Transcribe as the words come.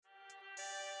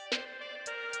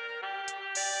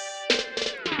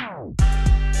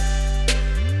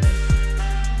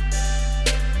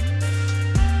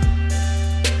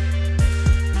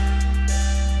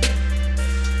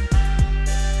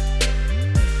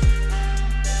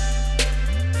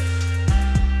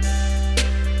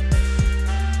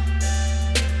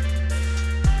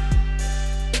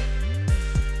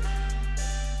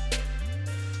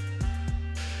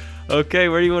Okay,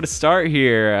 where do you want to start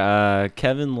here?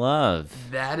 Kevin Love.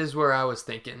 That is where I was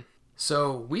thinking.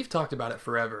 So we've talked about it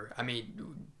forever. I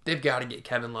mean, they've got to get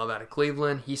Kevin Love out of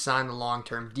Cleveland. He signed the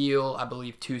long-term deal, I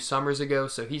believe, 2 summers ago.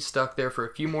 So he's stuck there for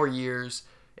a few more years.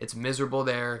 It's miserable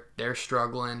there. They're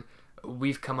struggling.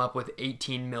 We've come up with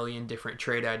 18 million different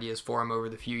trade ideas for him over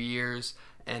the few years.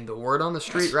 And the word on the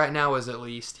street right now is at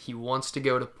least he wants to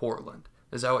go to Portland.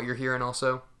 Is that what you're hearing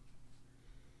also?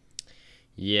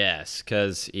 Yes,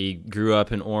 because he grew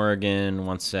up in Oregon,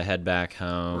 wants to head back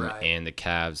home, Right. and the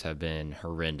Cavs have been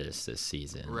horrendous this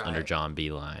season under Right. John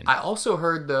Beilein. I also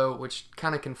heard, though, which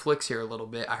kind of conflicts here a little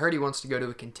bit, I heard he wants to go to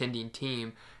a contending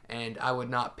team, and I would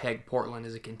not peg Portland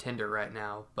as a contender right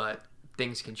now, but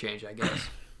things can change, I guess.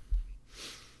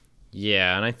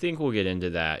 Yeah, and I think we'll get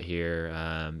into that here.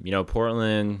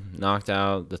 Portland knocked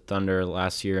out the Thunder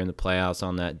last year in the playoffs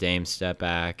on that Dame step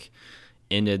back,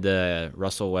 ended the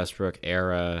Russell Westbrook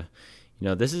era.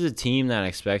 This is a team that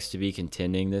expects to be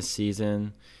contending this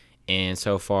season, and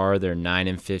so far they're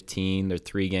 9-15. They're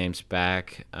 3 games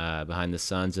back behind the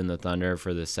Suns and the Thunder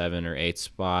for the 7 or 8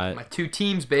 spot. My 2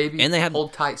 teams, baby. And they had-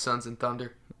 Hold tight, Suns and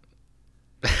Thunder.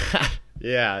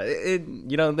 Yeah,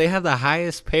 they have the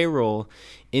highest payroll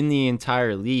in the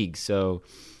entire league, so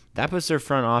that puts their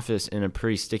front office in a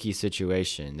pretty sticky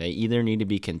situation. They either need to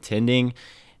be contending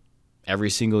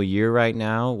every single year right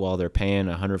now while they're paying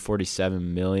 $147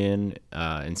 million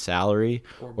in salary,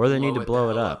 or they need to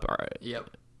blow it up. All right. Yep.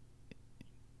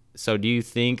 So do you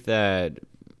think that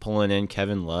pulling in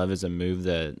Kevin Love is a move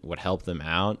that would help them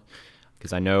out?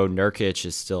 Because I know Nurkic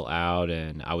is still out,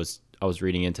 and I was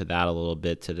reading into that a little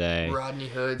bit today. Rodney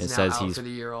Hood's It now says out he's- for the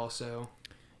year also.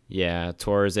 Yeah,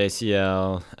 tore his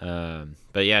ACL.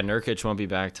 But yeah, Nurkic won't be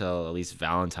back till at least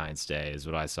Valentine's Day is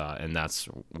what I saw. And that's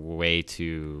way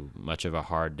too much of a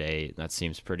hard date. That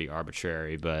seems pretty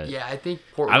arbitrary. But Yeah, I think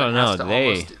Portland I don't know, has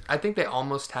to I think they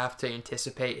almost have to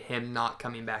anticipate him not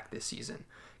coming back this season.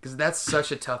 Because that's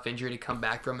such a tough injury to come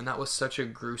back from, and that was such a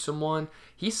gruesome one.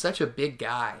 He's such a big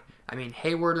guy. I mean,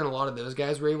 Hayward and a lot of those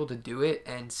guys were able to do it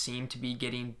and seem to be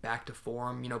getting back to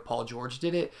form. Paul George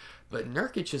did it. But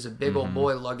Nurkic is a big old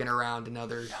boy lugging around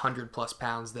another 100-plus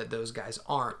pounds that those guys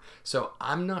aren't. So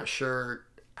I'm not sure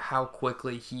how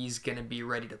quickly he's going to be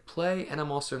ready to play, and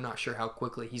I'm also not sure how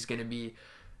quickly he's going to be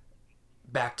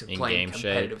back to In playing game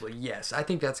shape? competitively. Yes, I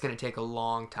think that's going to take a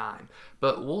long time,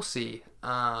 but we'll see.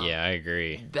 yeah, I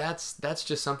agree. That's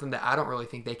just something that I don't really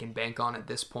think they can bank on at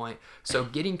this point. So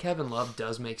getting Kevin Love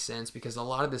does make sense because a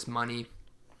lot of this money,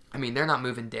 I mean, they're not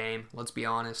moving Dame, let's be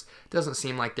honest. It doesn't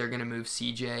seem like they're going to move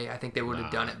CJ. I think they would have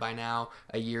done it by now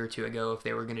a year or two ago if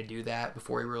they were going to do that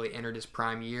before he really entered his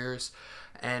prime years.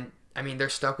 And I mean, they're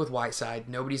stuck with Whiteside.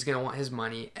 Nobody's going to want his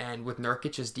money. And with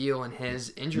Nurkic's deal and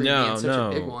his injury being such a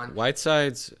big one.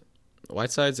 Whiteside's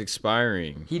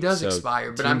expiring. He does So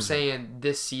expire, but I'm teams- saying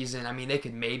this season, I mean, they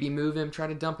could maybe move him, try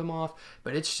to dump him off,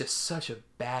 but it's just such a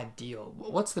bad deal.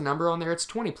 What's the number on there? It's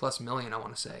 20-plus million, I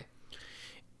want to say.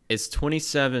 It's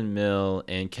 27 mil,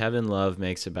 and Kevin Love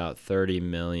makes about 30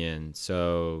 million.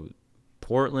 So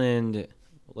Portland,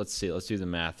 let's see, let's do the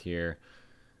math here.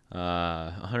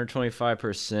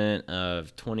 125%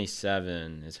 of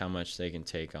 27 is how much they can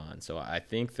take on. So I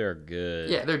think they're good.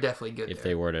 Yeah, they're definitely good If there.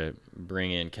 they were to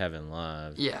bring in Kevin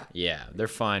Love. Yeah. Yeah, they're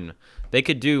fine. They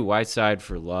could do Whiteside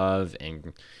for Love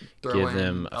and Throw give in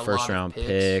them a a lot first of round picks.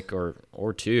 pick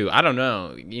or 2. I don't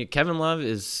know. Kevin Love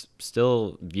is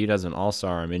still viewed as an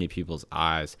all-star in many people's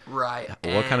eyes. Right.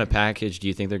 What kind of and- package do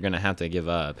you think they're going to have to give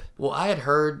up? Well, I had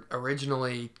heard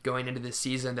originally going into this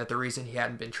season that the reason he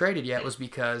hadn't been traded yet was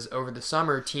because over the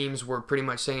summer, teams were pretty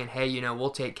much saying, hey, we'll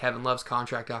take Kevin Love's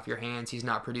contract off your hands. He's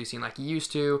not producing like he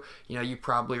used to. You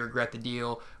probably regret the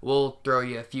deal. We'll throw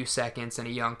you a few seconds and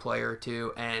a young player or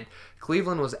two. And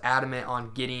Cleveland was adamant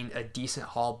on getting a decent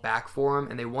haul back for him,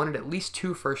 and they wanted at least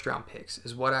 2 first-round picks,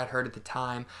 is what I'd heard at the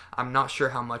time. I'm not sure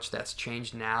how much that's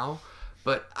changed now,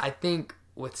 but I think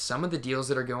with some of the deals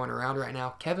that are going around right now,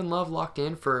 Kevin Love locked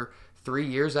in for 3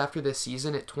 years after this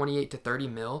season at 28 to 30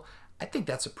 mil. I think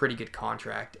that's a pretty good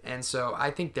contract, and so I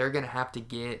think they're going to have to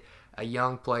get a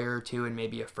young player or 2 and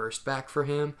maybe a first back for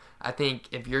him. I think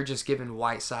if you're just giving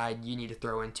Whiteside, you need to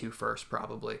throw in 2 firsts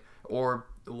probably, or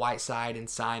Whiteside and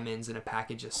Simons in a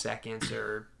package of seconds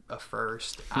or a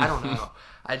first. I don't know.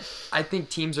 I think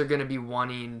teams are going to be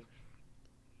wanting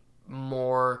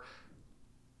more.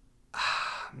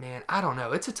 Man, I don't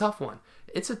know. It's a tough one.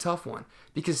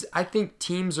 Because I think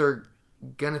teams are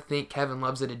going to think Kevin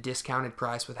Love's at a discounted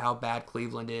price with how bad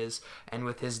Cleveland is and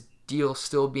with his deal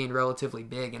still being relatively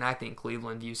big, and I think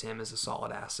Cleveland views him as a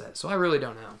solid asset. So I really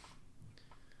don't know.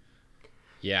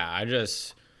 Yeah,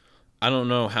 I don't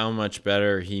know how much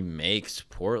better he makes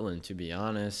Portland, to be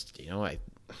honest. I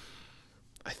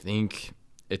think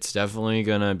it's definitely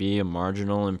going to be a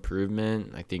marginal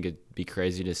improvement. I think it'd be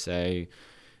crazy to say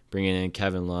bringing in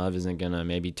Kevin Love isn't going to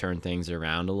maybe turn things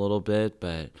around a little bit,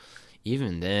 but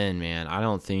even then, man, I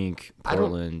don't think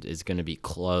Portland is going to be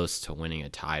close to winning a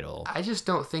title. I just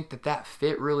don't think that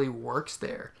fit really works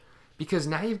there. Because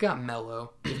now you've got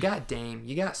Melo, you've got Dame,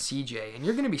 you got CJ, and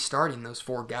you're going to be starting those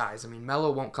 4 guys. I mean, Melo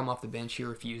won't come off the bench. He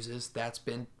refuses. That's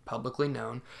been publicly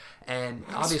known. And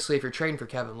obviously, if you're trading for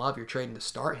Kevin Love, you're trading to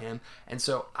start him. And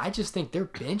so I just think their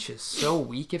bench is so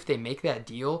weak if they make that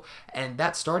deal. And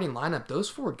that starting lineup, those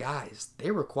 4 guys,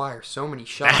 they require so many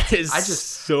shots. That is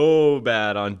so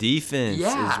bad on defense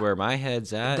is where my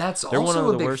head's at. They're one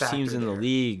of the worst teams in the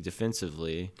league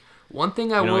defensively. One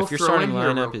thing I will throw in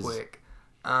here real quick.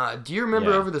 Do you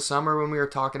remember over the summer when we were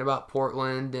talking about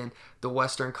Portland and the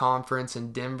Western Conference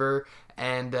and Denver?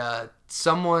 And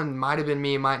someone, might have been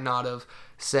me, might not have,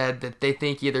 said that they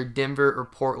think either Denver or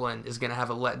Portland is going to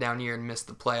have a letdown year and miss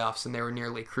the playoffs, and they were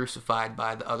nearly crucified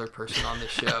by the other person on the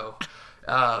show.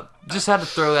 Just had to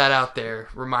throw that out there,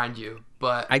 remind you.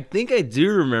 But I think I do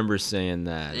remember saying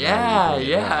that.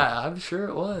 Yeah, I'm sure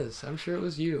it was. I'm sure it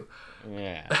was you.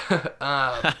 Yeah.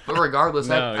 But regardless,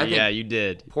 I think you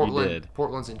did.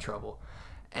 Portland's in trouble.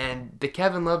 And the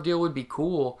Kevin Love deal would be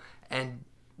cool. And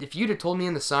if you'd have told me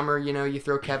in the summer, you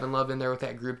throw Kevin Love in there with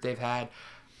that group they've had,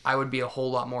 I would be a whole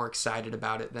lot more excited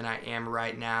about it than I am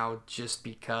right now, just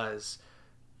because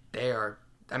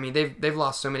they've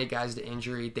lost so many guys to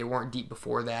injury. They weren't deep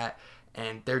before that,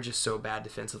 and they're just so bad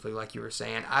defensively, like you were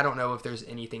saying. I don't know if there's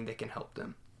anything that can help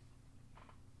them.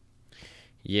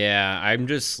 Yeah, I'm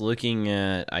just looking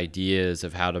at ideas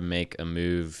of how to make a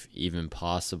move even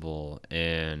possible,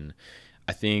 and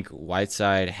I think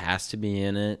Whiteside has to be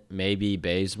in it, maybe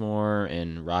Bazemore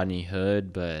and Rodney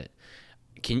Hood, but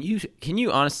can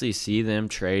you honestly see them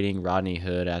trading Rodney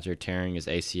Hood after tearing his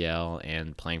ACL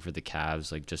and playing for the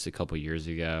Cavs like just a couple years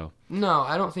ago? No,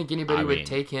 I don't think anybody would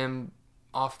take him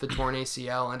off the torn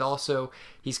ACL, and also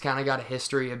he's kind of got a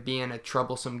history of being a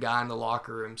troublesome guy in the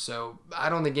locker room, so I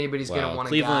don't think anybody's going to want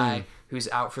a guy who's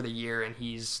out for the year and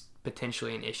he's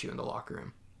potentially an issue in the locker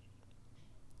room.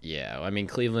 Yeah, I mean,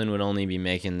 Cleveland would only be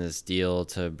making this deal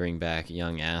to bring back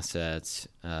young assets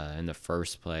in the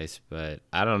first place, but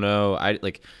I don't know.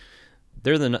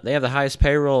 They have the highest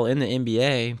payroll in the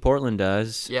NBA. Portland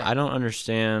does. Yeah. I don't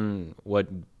understand what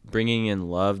bringing in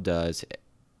Love does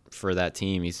for that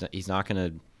team. He's not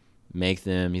going to make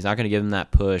them. He's not going to give them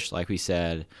that push, like we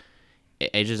said.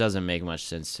 It just doesn't make much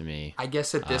sense to me. I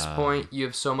guess at this point, you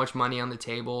have so much money on the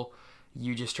table,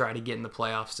 you just try to get in the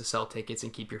playoffs to sell tickets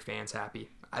and keep your fans happy.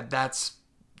 That's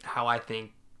how I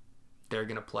think they're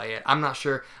going to play it. I'm not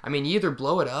sure. I mean, you either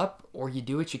blow it up or you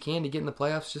do what you can to get in the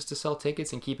playoffs just to sell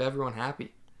tickets and keep everyone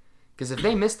happy. Because if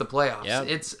they miss the playoffs,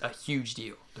 It's a huge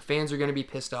deal. The fans are going to be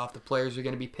pissed off. The players are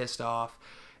going to be pissed off.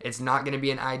 It's not going to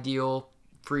be an ideal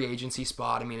free agency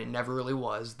spot. I mean, it never really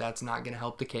was. That's not going to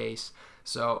help the case.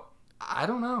 So, I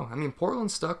don't know. I mean,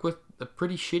 Portland's stuck with a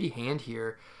pretty shitty hand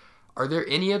here. Are there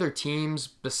any other teams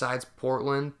besides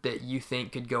Portland that you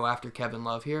think could go after Kevin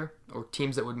Love here? Or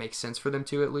teams that would make sense for them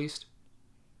to, at least?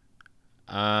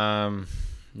 No,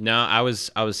 I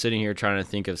was sitting here trying to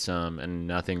think of some, and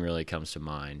nothing really comes to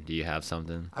mind. Do you have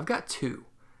something? I've got 2.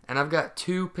 And I've got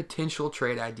 2 potential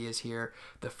trade ideas here.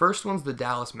 The first one's the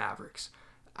Dallas Mavericks.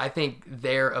 I think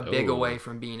they're a big away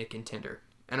from being a contender.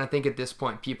 And I think at this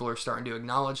point, people are starting to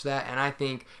acknowledge that. And I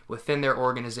think within their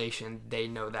organization, they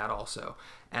know that also.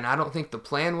 And I don't think the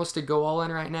plan was to go all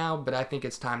in right now, but I think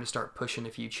it's time to start pushing a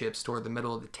few chips toward the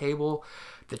middle of the table.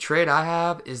 The trade I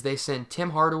have is they send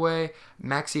Tim Hardaway,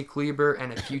 Maxi Kleber,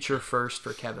 and a future first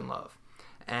for Kevin Love.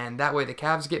 And that way the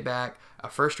Cavs get back a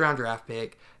first-round draft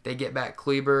pick. They get back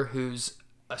Kleber, who's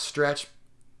a stretch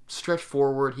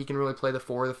forward. He can really play the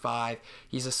 4 or the 5.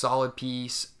 He's a solid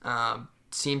piece.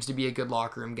 Seems to be a good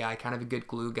locker room guy, kind of a good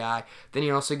glue guy. Then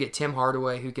you also get Tim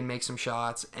Hardaway, who can make some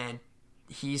shots, and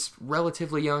he's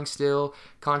relatively young still.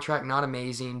 Contract not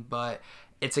amazing, but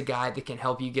it's a guy that can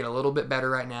help you get a little bit better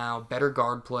right now, better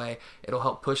guard play. It'll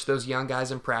help push those young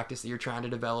guys in practice that you're trying to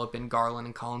develop in Garland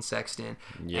and Colin Sexton.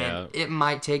 Yeah. And it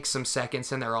might take some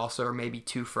seconds in there also, or maybe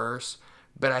 2 firsts.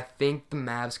 But I think the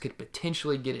Mavs could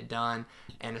potentially get it done.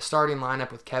 And a starting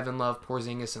lineup with Kevin Love,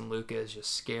 Porzingis, and Luka is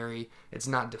just scary. It's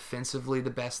not defensively the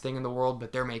best thing in the world,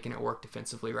 but they're making it work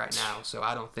defensively right now. So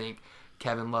I don't think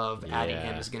Kevin Love adding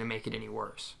him is going to make it any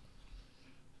worse.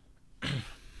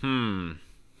 Let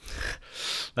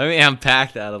me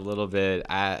unpack that a little bit.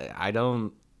 I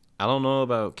don't know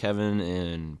about Kevin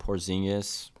and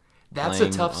Porzingis. That's a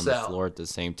tough on sell. The floor at the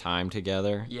same time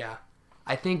together. Yeah.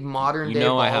 I think modern You day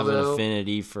know, ball, I have an though,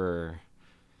 affinity for.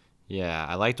 Yeah,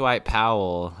 I like Dwight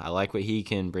Powell. I like what he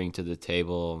can bring to the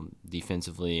table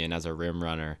defensively and as a rim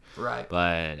runner. right.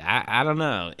 But I don't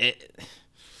know.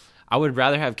 I would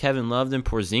rather have Kevin Love than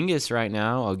Porzingis right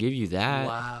now. I'll give you that.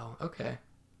 Wow. Okay.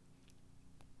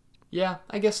 Yeah,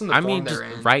 I guess in the I form mean, they're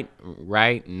just in.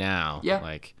 right now. Yeah.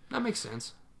 Like, That makes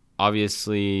sense.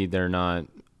 obviously, they're not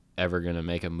ever going to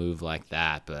make a move like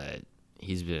that, but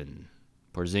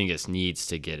Porzingis needs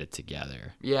to get it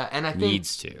together. Yeah, and I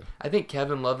think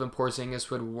Kevin Love and Porzingis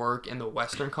would work in the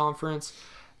Western Conference.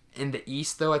 In the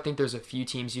East, though, I think there's a few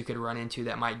teams you could run into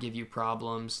that might give you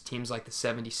problems. Teams like the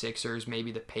 76ers,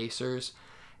 maybe the Pacers.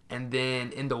 And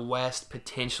then in the West,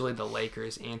 potentially the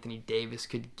Lakers. Anthony Davis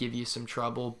could give you some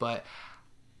trouble. But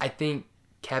I think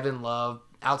Kevin Love,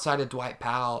 outside of Dwight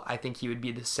Powell, I think he would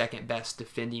be the second best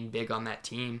defending big on that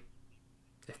team,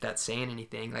 if that's saying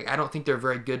anything. Like, I don't think they're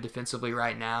very good defensively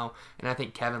right now, and I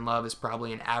think Kevin Love is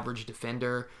probably an average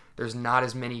defender. There's not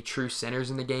as many true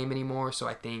centers in the game anymore, so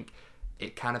I think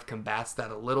it kind of combats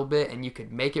that a little bit, and you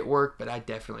could make it work, but I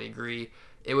definitely agree.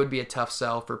 It would be a tough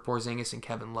sell for Porzingis and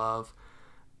Kevin Love.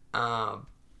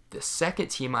 The second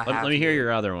team I have... Let me hear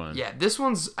your other one. Yeah, this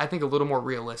one's, I think, a little more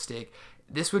realistic.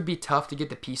 This would be tough to get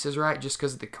the pieces right just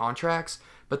because of the contracts,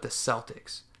 but the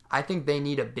Celtics. I think they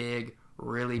need a big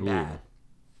really bad.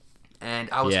 And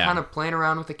I was kind of playing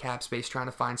around with the cap space, trying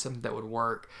to find something that would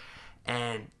work.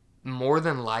 And more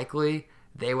than likely,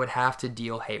 they would have to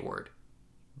deal Hayward.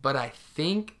 But I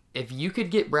think if you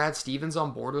could get Brad Stevens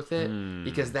on board with it,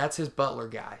 because that's his Butler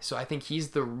guy. So I think he's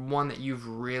the one that you've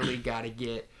really got to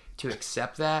get to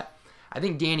accept that. I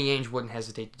think Danny Ainge wouldn't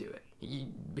hesitate to do it.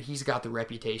 He's got the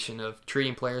reputation of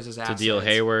treating players as assets. To deal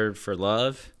Hayward for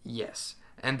Love? Yes.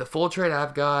 And the full trade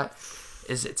I've got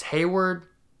is it's Hayward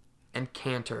and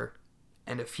Cantor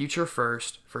and a future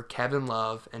first for Kevin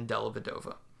Love and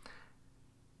Dellavedova.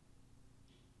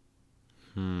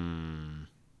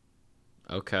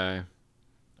 Okay.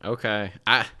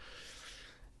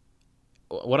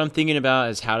 What I'm thinking about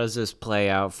is how does this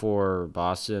play out for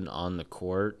Boston on the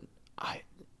court?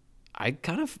 I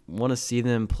kind of want to see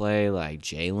them play like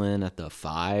Jalen at the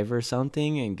 5 or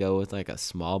something and go with like a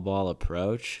small ball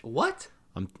approach. What?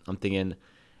 I'm thinking,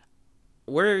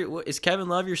 where is Kevin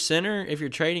Love your center? If you're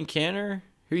trading Cantor,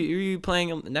 who are you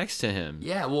playing next to him?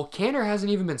 Yeah, well, Cantor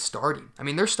hasn't even been starting. I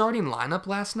mean, their starting lineup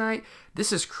last night.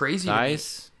 This is crazy.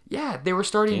 Tice? Yeah, they were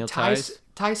starting Tice?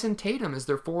 Tyson Tatum as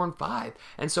their 4 and 5.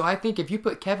 And so I think if you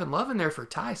put Kevin Love in there for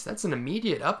Tice, that's an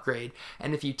immediate upgrade.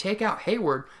 And if you take out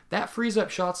Hayward, that frees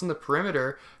up shots on the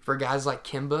perimeter for guys like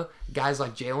Kimba, guys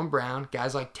like Jaylen Brown,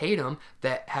 guys like Tatum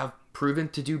that have proven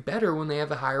to do better when they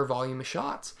have a higher volume of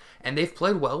shots. And they've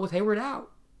played well with Hayward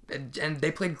out. And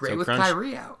they played great with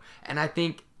Kyrie out. And I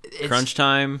think it's... Crunch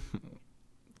time,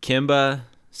 Kimba,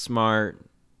 Smart,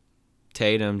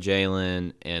 Tatum,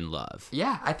 Jalen, and Love.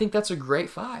 Yeah, I think that's a great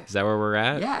 5. Is that where we're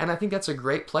at? Yeah, and I think that's a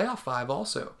great playoff 5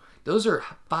 also. Those are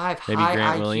 5 Maybe high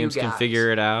Grant IQ Williams guys. can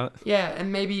figure it out. Yeah, and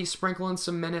maybe sprinkling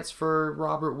some minutes for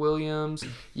Robert Williams.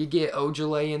 You get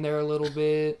Ojale in there a little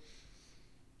bit.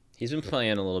 He's been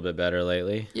playing a little bit better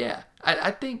lately. Yeah,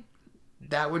 I think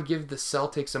that would give the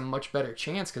Celtics a much better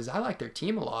chance because I like their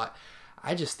team a lot.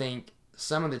 I just think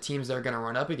some of the teams they're going to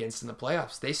run up against in the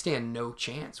playoffs, they stand no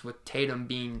chance with Tatum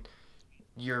being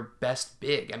your best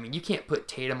big. I mean, you can't put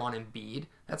Tatum on Embiid.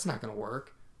 That's not going to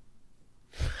work.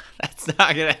 That's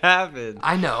not going to happen.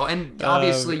 I know, and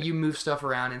obviously you move stuff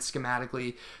around and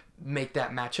schematically make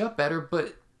that match up better,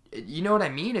 but you know what I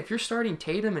mean? If you're starting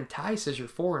Tatum and Tice as your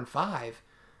 4 and 5,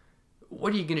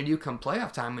 what are you going to do come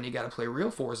playoff time when you got to play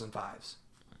real 4s and 5s?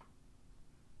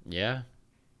 Yeah.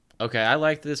 Okay, I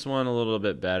like this one a little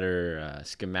bit better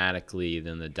schematically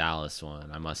than the Dallas one,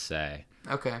 I must say.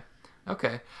 Okay.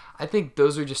 I think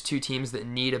those are just two teams that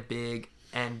need a big,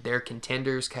 and they're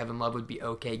contenders. Kevin Love would be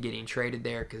okay getting traded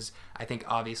there because I think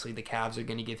obviously the Cavs are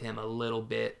going to give him a little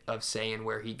bit of say in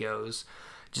where he goes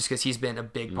just because he's been a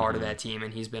big part of that team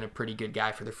and he's been a pretty good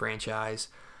guy for the franchise.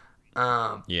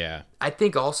 Yeah. I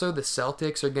think also the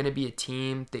Celtics are going to be a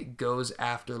team that goes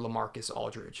after LaMarcus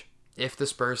Aldridge. If the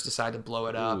Spurs decide to blow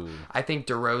it up, I think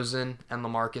DeRozan and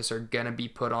LaMarcus are going to be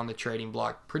put on the trading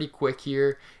block pretty quick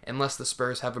here unless the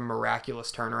Spurs have a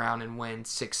miraculous turnaround and win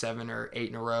 6, 7, or 8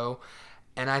 in a row.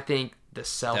 And I think the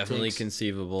Celtics... Definitely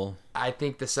conceivable. I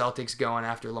think the Celtics going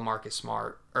after LaMarcus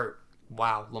Smart...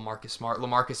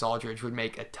 LaMarcus Aldridge would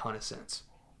make a ton of sense.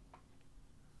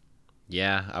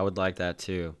 Yeah, I would like that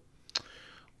too.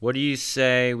 What do you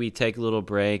say we take a little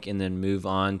break and then move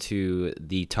on to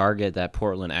the target that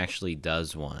Portland actually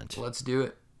does want? Let's do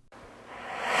it.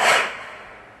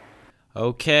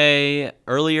 Okay,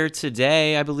 earlier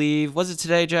today, I believe, was it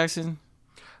today, Jackson?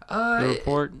 The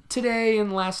report? Today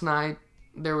and last night,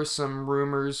 there was some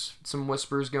rumors, some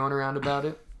whispers going around about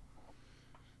it.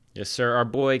 Yes, sir. Our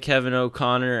boy Kevin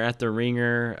O'Connor at the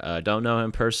Ringer. Don't know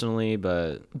him personally,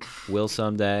 but will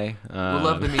someday. We'd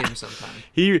love to meet him sometime.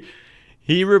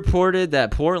 He reported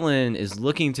that Portland is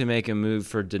looking to make a move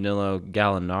for Danilo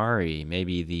Gallinari,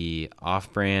 maybe the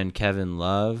off-brand Kevin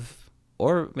Love,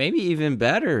 or maybe even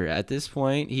better at this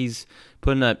point. He's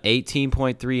putting up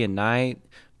 18.3 a night,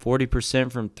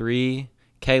 40% from three.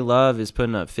 K Love is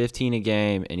putting up 15 a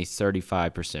game, and he's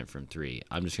 35% from three.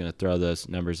 I'm just going to throw those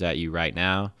numbers at you right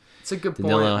now. It's a good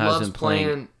Danilo point. has Love's been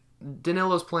playing.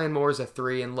 Danilo's playing more as a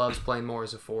 3, and Love's playing more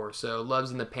as a 4. So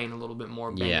Love's in the paint a little bit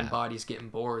more, banging Yeah. bodies, getting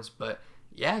boards. But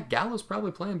yeah, Gallo's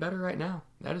probably playing better right now.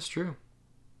 That is true.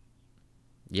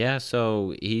 Yeah,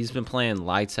 so he's been playing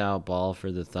lights out ball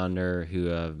for the Thunder, who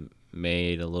have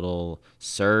made a little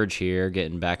surge here,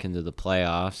 getting back into the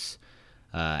playoffs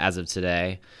as of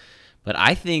today. But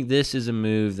I think this is a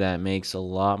move that makes a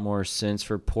lot more sense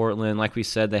for Portland. Like we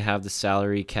said, they have the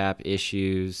salary cap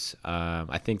issues.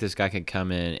 I think this guy can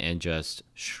come in and just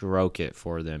stroke it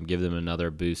for them, give them another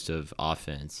boost of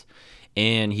offense.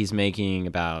 And he's making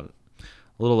about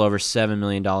a little over $7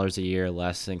 million a year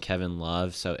less than Kevin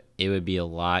Love, so it would be a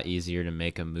lot easier to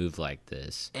make a move like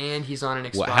this. And he's on an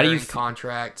How do you expiring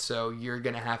contract, so you're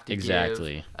going to have to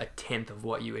Exactly. give a tenth of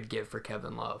what you would give for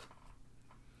Kevin Love.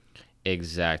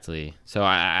 Exactly. So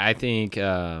I think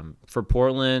for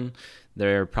Portland,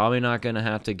 they're probably not going to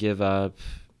have to give up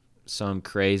some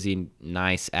crazy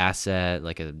nice asset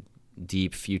like a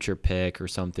deep future pick or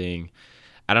something.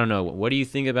 I don't know. What do you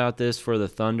think about this for the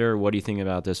Thunder? What do you think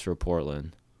about this for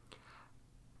Portland?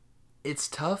 It's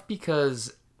tough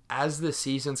because as the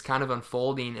season's kind of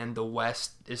unfolding and the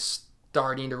West is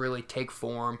starting to really take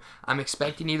form, I'm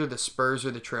expecting either the Spurs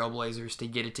or the Trailblazers to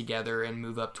get it together and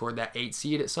move up toward that 8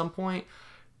 seed at some point.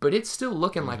 But it's still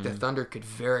looking like the Thunder could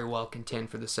very well contend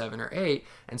for the 7 or 8.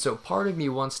 And so part of me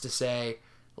wants to say,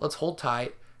 let's hold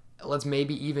tight. Let's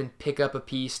maybe even pick up a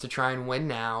piece to try and win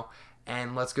now.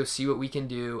 And let's go see what we can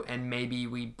do. And maybe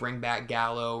we bring back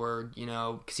Gallo or,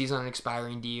 because he's on an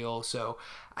expiring deal. So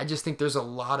I just think there's a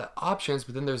lot of options.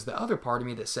 But then there's the other part of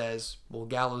me that says, well,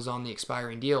 Gallo's on the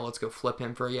expiring deal. Let's go flip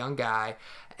him for a young guy.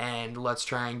 And let's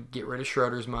try and get rid of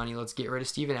Schroeder's money. Let's get rid of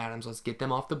Steven Adams. Let's get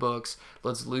them off the books.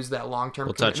 Let's lose that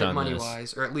long-term commitment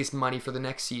money-wise, or at least money for the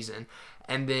next season.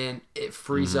 And then it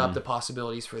frees up the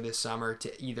possibilities for this summer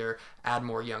to either add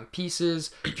more young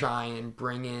pieces, try and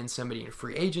bring in somebody in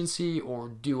free agency, or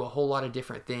do a whole lot of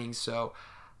different things. So,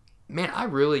 man,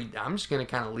 I'm just going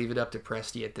to kind of leave it up to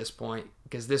Presti at this point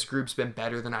because this group's been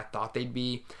better than I thought they'd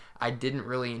be. I didn't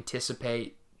really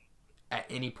anticipate at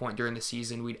any point during the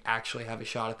season we'd actually have a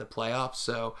shot at the playoffs.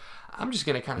 So I'm just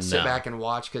going to kind of sit back and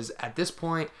watch because at this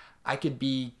point I could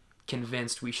be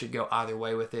convinced we should go either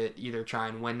way with it. Either try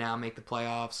and win now, make the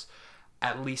playoffs,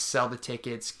 at least sell the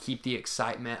tickets, keep the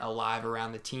excitement alive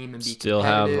around the team, and be still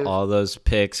competitive. Have all those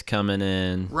picks coming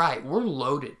in. Right, we're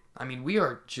loaded. I mean, we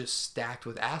are just stacked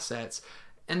with assets.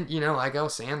 And, like I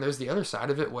was saying, there's the other side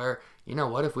of it where,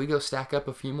 what, if we go stack up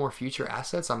a few more future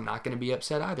assets, I'm not going to be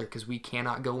upset either because we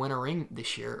cannot go win a ring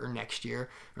this year or next year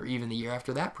or even the year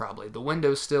after that probably. The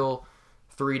window's still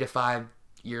 3 to 5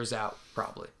 years out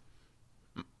probably.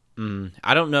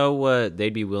 I don't know what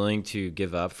they'd be willing to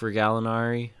give up for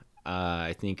Gallinari.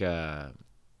 I think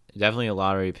definitely a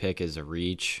lottery pick is a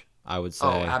reach, I would say.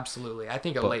 Oh, absolutely. I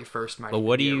think a late first might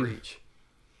even be a reach.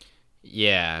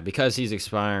 Yeah, because he's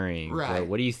expiring. Right. But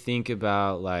what do you think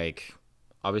about,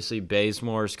 obviously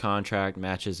Bazemore's contract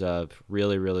matches up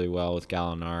really, really well with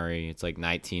Gallinari. It's like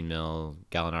 19 mil.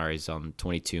 Gallinari's on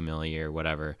 22 mil a year,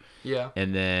 whatever. Yeah.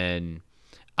 And then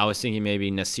I was thinking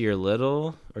maybe Nasir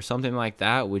Little or something like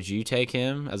that. Would you take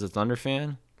him as a Thunder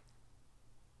fan?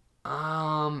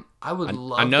 I would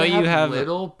love to have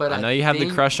Little, but I know you have the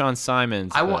crush on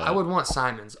Simons. I would want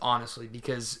Simons, honestly,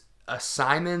 because a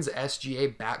Simons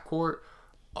SGA backcourt,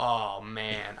 oh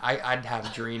man, I'd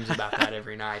have dreams about that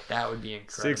every night. That would be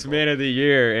incredible. 6th man of the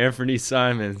year, Anthony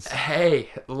Simons. Hey,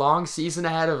 long season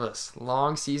ahead of us.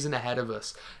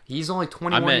 He's only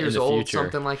 21 years old,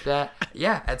 something like that.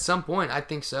 Yeah, at some point, I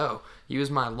think so. He was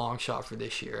my long shot for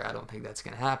this year. I don't think that's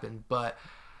going to happen, but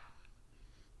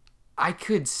I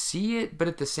could see it, but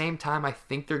at the same time, I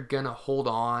think they're going to hold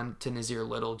on to Nasir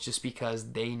Little just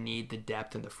because they need the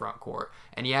depth in the front court.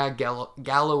 And yeah,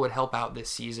 Gallo would help out this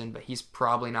season, but he's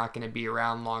probably not going to be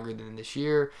around longer than this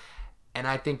year. And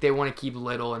I think they want to keep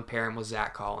Little and pair him with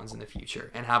Zach Collins in the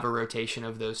future and have a rotation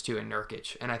of those two and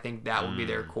Nurkic. And I think that will be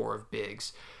their core of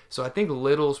bigs. So I think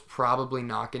Little's probably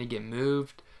not going to get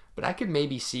moved, but but I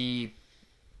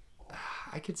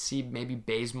could see maybe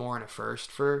Bazemore in a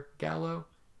first for Gallo,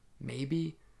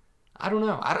 maybe. I don't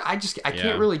know. I can't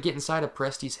Yeah. really get inside of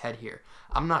Presti's head here.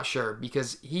 I'm not sure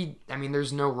because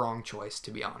there's no wrong choice,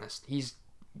 to be honest. He's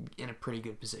in a pretty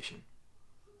good position.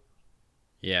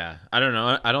 Yeah. I don't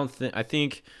know. I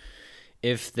think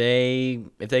if they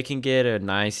can get a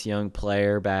nice young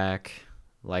player back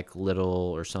like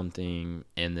Little or something,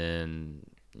 and then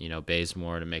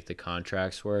Bazemore to make the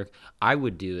contracts work, I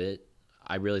would do it.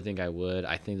 I really think I would.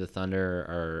 I think the Thunder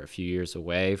are a few years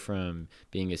away from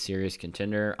being a serious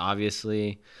contender.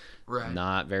 Obviously, Right.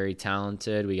 not very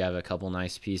talented. We have a couple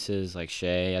nice pieces like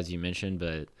Shea, as you mentioned,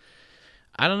 but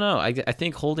I don't know. I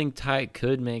think holding tight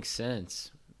could make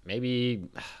sense. Maybe,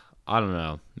 I don't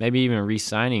know. Maybe even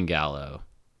re-signing Gallo.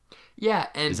 Yeah,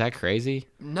 Is and that crazy?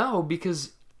 no,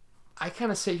 because I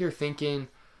kind of sit here thinking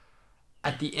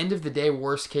at the end of the day,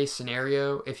 worst case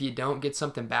scenario, if you don't get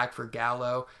something back for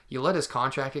Gallo, you let his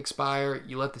contract expire,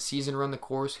 you let the season run the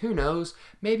course. Who knows?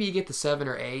 Maybe you get to 7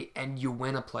 or 8 and you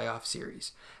win a playoff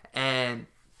series. And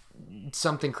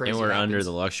something crazy And we're happens. under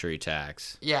the luxury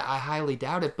tax. Yeah, I highly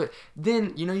doubt it. But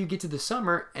then, you get to the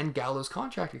summer and Gallo's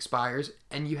contract expires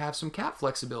and you have some cap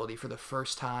flexibility for the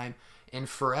first time in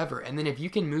forever. And then if you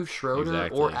can move Schroeder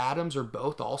or Exactly. Adams or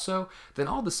both also, then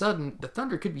all of a sudden the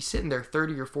Thunder could be sitting there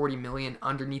 30 or 40 million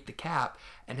underneath the cap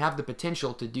and have the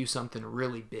potential to do something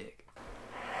really big.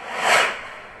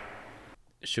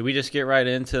 Should we just get right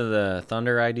into the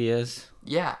Thunder ideas?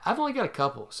 Yeah, I've only got a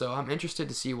couple, so I'm interested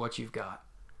to see what you've got.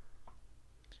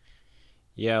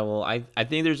 Yeah, well, I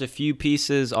think there's a few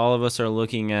pieces all of us are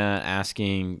looking at,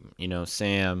 asking,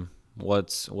 Sam,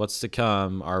 what's to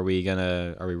come? Are we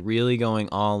really going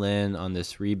all in on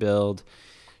this rebuild?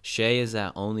 Shea is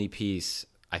that only piece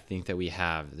I think that we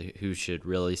have who should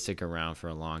really stick around for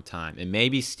a long time. And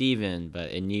maybe Steven,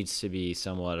 but it needs to be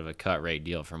somewhat of a cut rate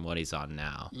deal from what he's on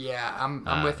now. Yeah,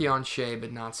 I'm with you on Shea,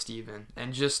 but not Steven.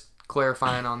 And just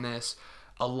clarifying on this,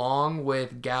 along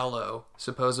with Gallo,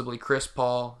 supposedly Chris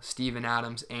Paul, Steven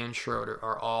Adams, and Schroeder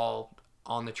are all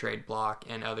on the trade block,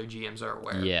 and other GMs are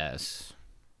aware. Yes.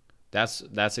 That's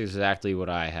exactly what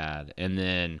I had. And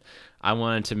then I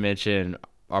wanted to mention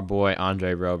our boy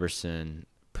Andre Roberson.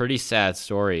 Pretty sad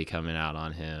story coming out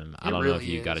on him. I don't know if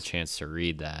really you got a is. chance to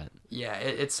read that. Yeah,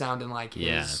 it's sounding like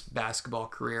Yeah. his basketball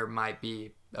career might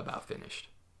be about finished.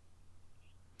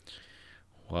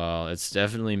 Well, it's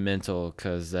definitely mental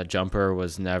because that jumper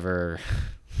was never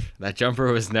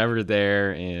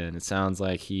there, and it sounds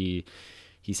like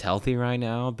he's healthy right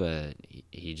now, but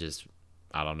he just,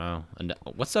 I don't know. And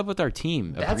what's up with our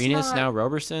team? That's Arenas not- now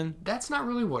Roberson? That's not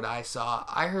really what I saw.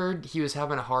 I heard he was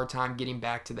having a hard time getting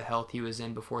back to the health he was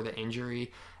in before the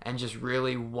injury and just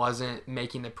really wasn't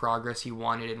making the progress he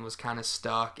wanted and was kind of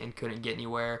stuck and couldn't get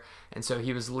anywhere. And so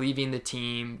he was leaving the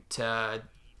team to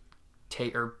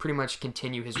take or pretty much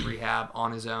continue his rehab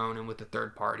on his own and with the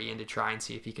third party and to try and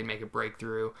see if he can make a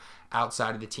breakthrough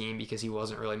outside of the team because he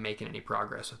wasn't really making any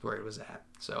progress with where he was at.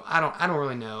 So I don't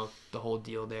really know the whole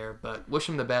deal there, but wish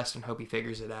him the best and hope he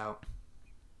figures it out.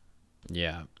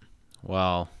 Yeah.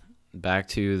 Well, back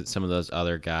to some of those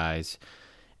other guys.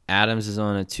 Adams is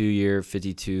on a 2-year,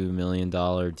 $52 million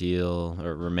deal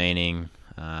or remaining.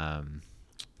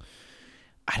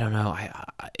 I don't know.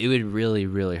 It would really,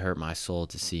 really hurt my soul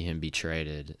to see him be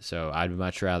traded. So I'd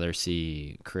much rather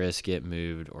see Chris get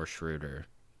moved or Schroeder.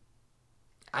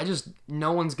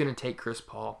 No one's going to take Chris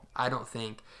Paul. I don't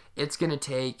think. It's going to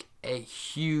take a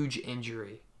huge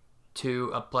injury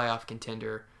to a playoff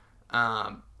contender,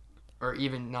 or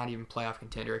even not even playoff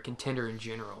contender, a contender in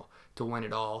general to win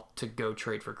it all to go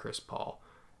trade for Chris Paul.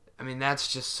 I mean,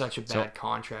 that's just such a bad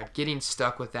contract. Getting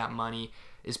stuck with that money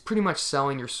is pretty much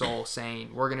selling your soul,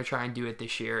 saying we're going to try and do it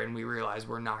this year, and we realize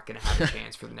we're not going to have a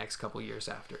chance for the next couple years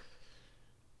after.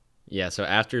 Yeah, so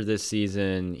after this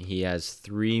season, he has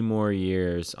 3 more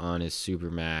years on his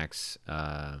supermax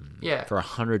for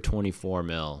 $124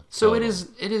 million. So total.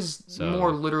 it is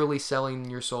more literally selling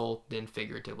your soul than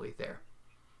figuratively there.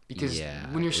 Because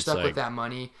when you're stuck with that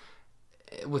money,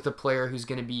 with a player who's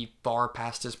going to be far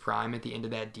past his prime at the end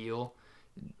of that deal,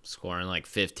 scoring like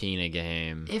 15 a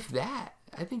game. if that,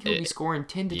 I think he'll be scoring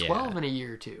 10 to 12 in a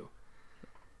year or two.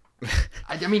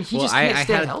 I mean, he just can't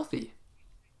stay healthy.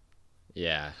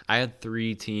 Yeah, I had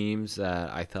 3 teams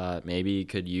that I thought maybe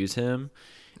could use him.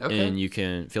 Okay. And you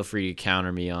can feel free to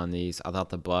counter me on these. I thought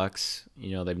the Bucks,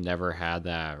 they've never had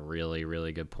that really,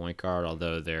 really good point guard,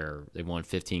 although they've won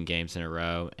 15 games in a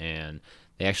row, and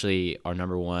they actually are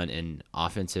number 1 in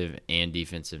offensive and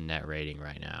defensive net rating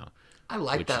right now. I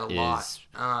like that a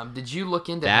lot. Did you look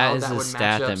into how that would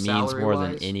match up that is a stat that means more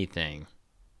than salary-wise? anything.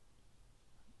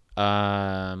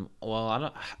 Well, I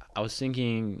don't. I was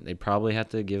thinking they probably have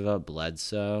to give up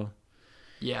Bledsoe,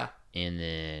 Yeah, and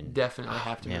then, definitely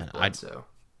have to move man, Bledsoe.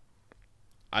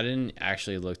 I didn't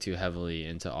actually look too heavily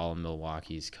into all of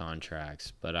Milwaukee's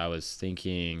contracts, but I was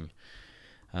thinking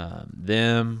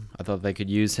them. I thought they could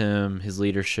use him, his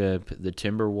leadership. The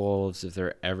Timberwolves, if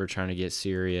they're ever trying to get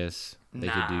serious, they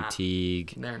could do Nah,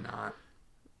 Teague. they're not.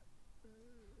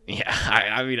 Yeah,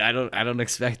 I mean, I don't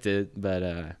expect it,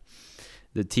 but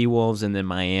the T Wolves and then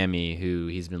Miami, who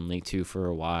he's been linked to for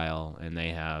a while, and they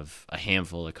have a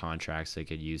handful of contracts they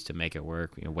could use to make it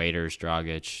work. Waiters,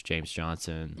 Dragic, James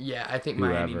Johnson, Yeah, I think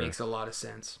Miami whoever. makes a lot of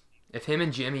sense. If him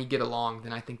and Jimmy get along,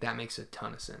 then I think that makes a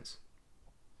ton of sense.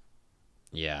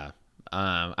 Yeah.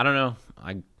 I don't know.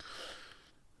 And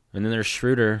then there's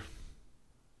Schroeder,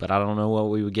 but I don't know what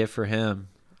we would get for him.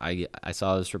 I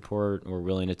saw this report. We're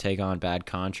willing to take on bad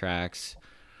contracts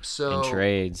in So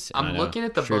trades. And I I'm know looking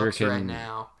at the Schroeder Bucks right can.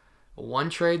 now. One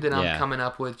trade that I'm Yeah, coming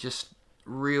up with just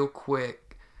real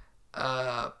quick.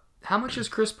 How much is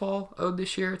Chris Paul owed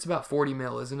this year? It's about 40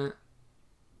 mil, isn't it?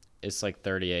 it's like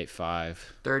 38.5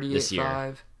 this year.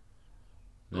 38.5.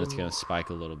 Then it's gonna spike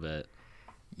a little bit.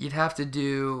 You'd have to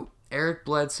do Eric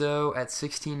Bledsoe at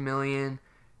 16 million,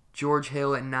 George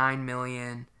Hill at 9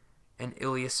 million, and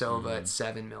Ilyasova at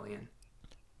 7 million.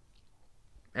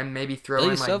 And maybe throw in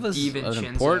like Ilyasova's an DiVincenzo.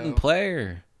 important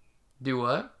player. Do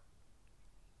what?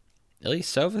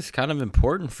 Ilyasova's kind of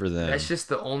important for them. That's just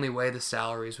the only way the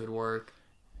salaries would work.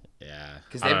 Yeah,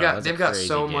 Because I don't know, that's a they've got crazy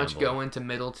so much gamble. going to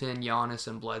Middleton, Giannis,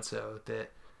 and Bledsoe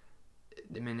that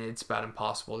I mean it's about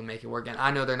impossible to make it work. And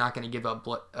I know they're not going to give up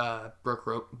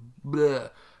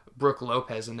Brooke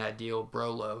Lopez in that deal,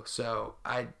 Brolo. So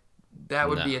that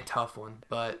would be No. a tough one.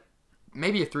 But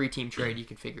maybe a 3-team trade, you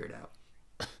could figure it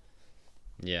out.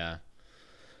 Yeah.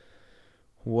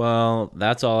 Well,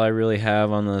 that's all I really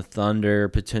have on the Thunder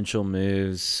potential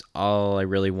moves. All I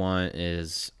really want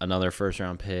is another first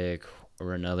round pick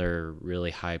or another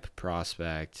really hype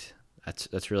prospect.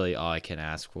 That's really all I can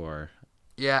ask for.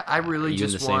 Yeah, I Are really you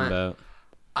in the just same boat?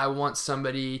 I want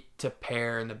somebody to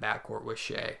pair in the backcourt with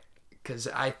Shea because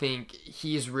I think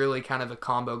he's really kind of a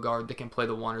combo guard that can play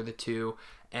the 1 or the 2,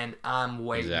 and I'm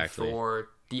waiting Exactly. for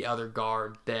the other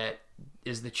guard that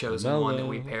is the chosen one that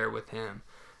we LaMelo. pair with him.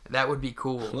 That would be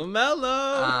cool.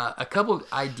 LaMelo. A couple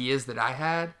of ideas that I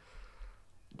had.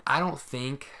 I don't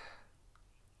think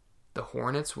the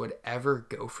Hornets would ever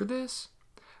go for this,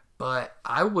 but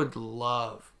I would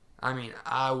love.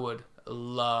 I would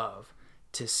love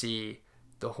to see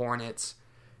the Hornets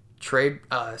trade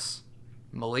us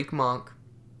Malik Monk,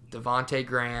 Devontae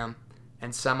Graham,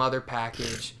 and some other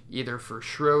package, either for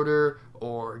Schroeder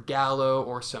or Gallo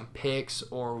or some picks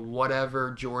or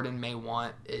whatever Jordan may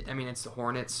want. It's the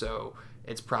Hornets, so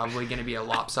it's probably going to be a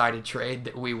lopsided trade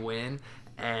that we win.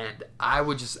 And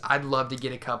I'd love to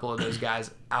get a couple of those guys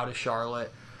out of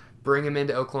Charlotte, bring them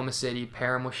into Oklahoma City,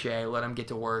 pair them with Shea, let them get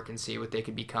to work and see what they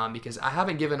could become. Because I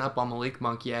haven't given up on Malik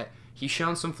Monk yet. He's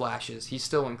shown some flashes. He's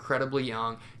still incredibly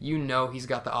young. You know he's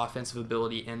got the offensive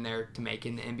ability in there to make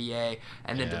in the NBA.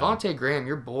 And then Yeah. Devontae Graham,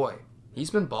 your boy, he's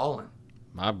been balling.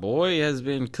 My boy has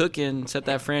been cooking. Set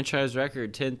that franchise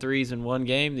record, 10 threes in one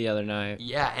game the other night.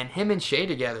 Yeah, and him and Shea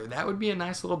together, that would be a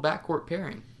nice little backcourt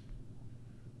pairing.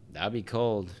 That'd be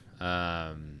cold.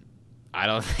 I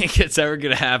don't think it's ever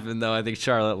gonna happen though. I think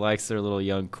Charlotte likes their little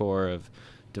young core of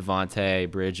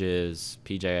Devontae, Bridges,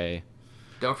 PJ.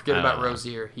 Don't forget about Uh,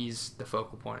 Rozier. He's the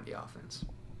focal point of the offense.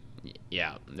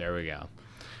 Yeah, there we go.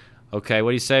 Okay,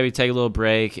 what do you say we take a little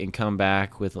break and come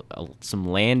back with some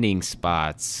landing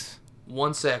spots?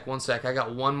 One sec. I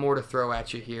got one more to throw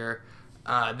at you here.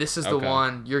 This is the Okay.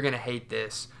 one, you're going to hate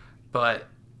this, but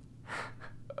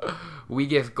we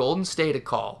give Golden State a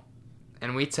call,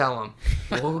 and we tell them,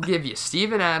 we'll give you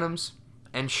Steven Adams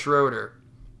and Schroeder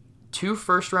 2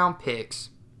 first-round picks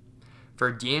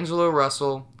for D'Angelo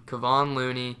Russell, Kevon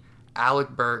Looney, Alec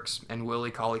Burks, and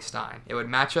Willie Cauley-Stein. It would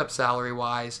match up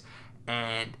salary-wise,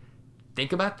 and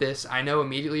think about this. I know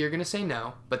immediately you're going to say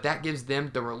no, but that gives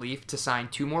them the relief to sign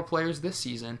 2 more players this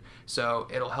season, so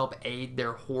it'll help aid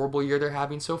their horrible year they're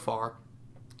having so far.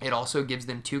 It also gives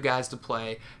them 2 guys to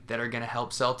play that are going to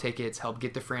help sell tickets, help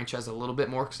get the franchise a little bit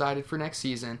more excited for next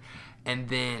season. And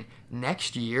then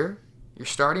next year, your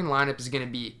starting lineup is going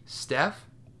to be Steph,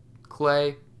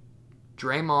 Clay,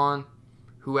 Draymond,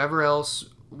 whoever else,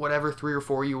 whatever 3 or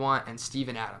 4 you want, and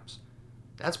Steven Adams.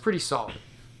 That's pretty solid.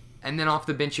 And then off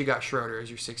the bench, you got Schroeder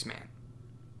as your 6th man.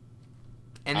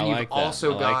 And then I like that. I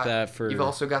like that for- you've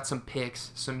also got some picks,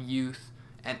 some youth,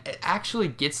 and it actually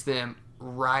gets them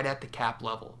right at the cap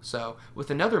level. So with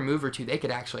another move or two, they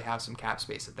could actually have some cap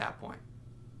space at that point.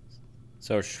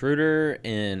 So Schroeder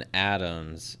and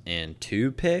Adams and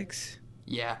 2 picks?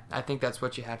 Yeah, I think that's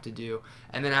what you have to do.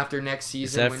 And then after next Is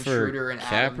season, that when for Schroeder and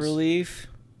cap Adams, relief?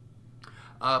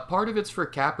 part of it's for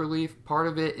cap relief. Part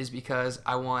of it is because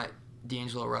I want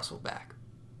D'Angelo Russell back.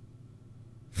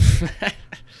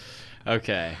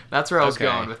 Okay. That's where I was Okay.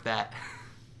 going with that.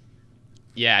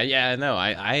 Yeah, no,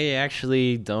 I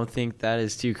actually don't think that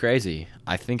is too crazy.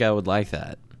 I think I would like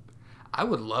that. I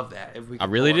would love that if we could I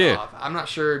really pull it do. off. I'm not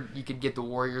sure you could get the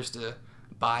Warriors to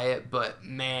buy it, but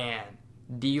man,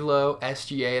 D'Lo,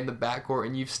 SGA in the backcourt,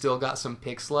 and you've still got some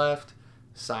picks left.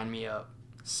 Sign me up.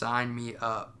 Sign me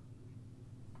up.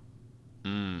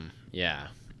 Yeah,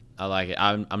 I like it.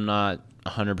 I'm not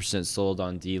 100% sold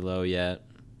on D'Lo yet.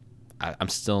 I'm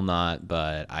still not,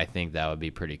 but I think that would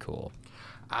be pretty cool.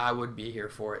 I would be here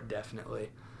for it, definitely.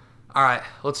 All right,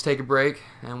 let's take a break,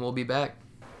 and we'll be back.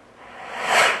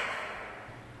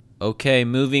 Okay,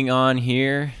 moving on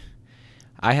here.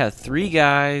 I have 3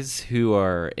 guys who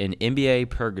are in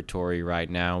NBA purgatory right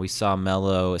now. We saw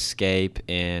Melo escape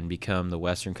and become the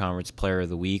Western Conference Player of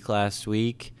the Week last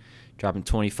week, dropping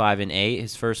 25 and 8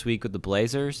 his first week with the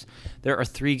Blazers. There are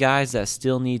 3 guys that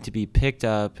still need to be picked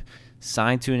up,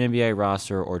 signed to an NBA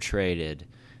roster, or traded.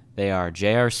 They are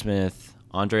J.R. Smith,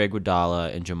 Andre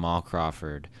Iguodala, and Jamal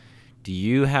Crawford. Do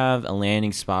you have a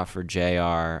landing spot for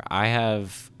JR?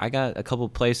 I got a couple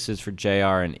places for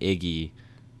JR and Iggy,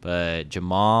 but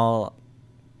Jamal,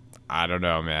 I don't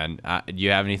know, man. Do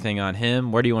you have anything on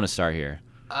him? Where do you want to start here?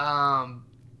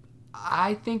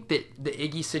 I think that the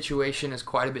Iggy situation is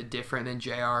quite a bit different than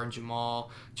JR and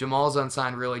Jamal. Jamal's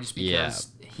unsigned really just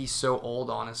because he's so old,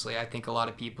 honestly. I think a lot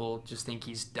of people just think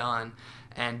he's done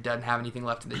and doesn't have anything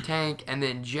left in the tank. And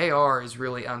then JR is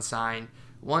really unsigned.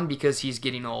 1, because he's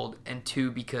getting old, and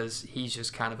 2, because he's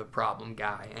just kind of a problem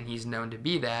guy, and he's known to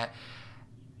be that.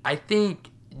 I think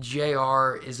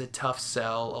JR is a tough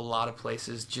sell a lot of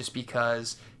places just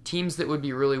because teams that would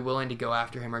be really willing to go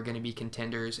after him are going to be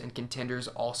contenders, and contenders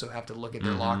also have to look at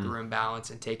their locker room balance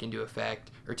and take into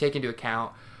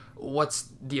account what's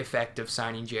the effect of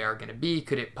signing JR going to be.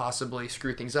 Could it possibly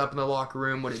screw things up in the locker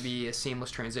room? Would it be a seamless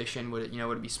transition? Would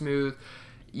it be smooth?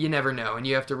 You never know, and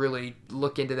you have to really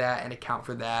look into that and account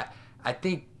for that. I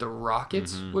think the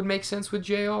Rockets would make sense with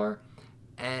JR,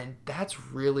 and that's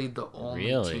really the only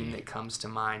team that comes to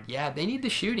mind. Yeah, they need the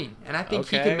shooting, and I think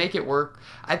he could make it work.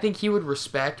 I think he would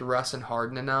respect Russ and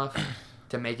Harden enough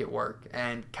to make it work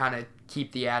and kind of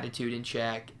keep the attitude in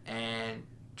check and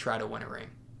try to win a ring.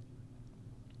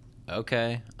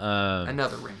 Okay.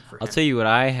 Another ring for him. I'll tell you what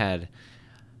I had.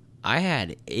 I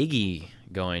had Iggy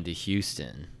going to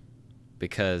Houston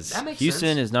because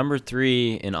Houston is number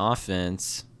 3 in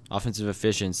offensive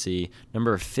efficiency,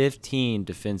 number 15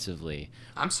 defensively.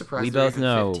 I'm surprised we they're both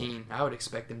know 15. I would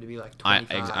expect them to be like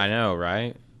 25. I know,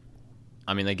 right?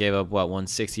 I mean, they gave up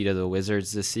 160 to the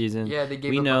Wizards this season. Yeah, they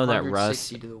gave up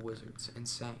 160 to the Wizards.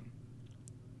 Insane.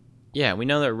 Yeah, we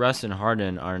know that Russ and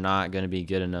Harden are not going to be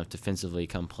good enough defensively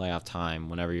come playoff time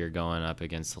whenever you're going up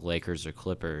against the Lakers or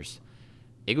Clippers.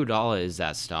 Iguodala is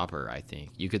that stopper, I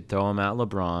think. You could throw him at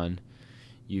LeBron.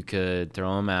 You could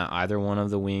throw him at either one of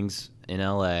the wings in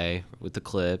LA with the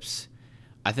Clips.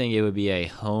 I think it would be a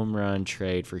home run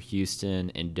trade for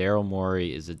Houston, and Daryl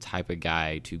Morey is the type of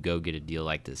guy to go get a deal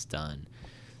like this done.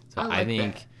 So I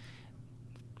think that.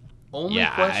 Only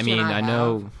question I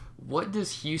know. What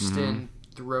does Houston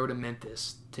throw to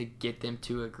Memphis to get them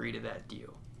to agree to that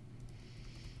deal?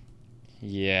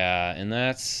 Yeah, and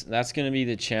that's going to be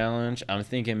the challenge. I'm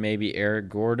thinking maybe Eric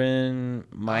Gordon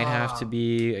might have to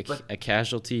be a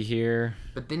casualty here.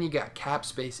 But then you got cap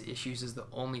space issues is the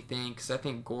only thing, because I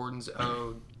think Gordon's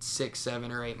owed 6,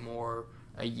 7, or 8 more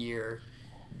a year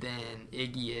than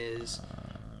Iggy is.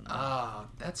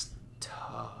 That's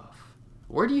tough.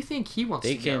 Where do you think he wants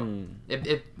to go?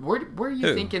 Where are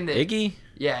you thinking that Iggy?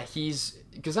 Yeah,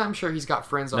 because I'm sure he's got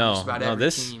friends on just about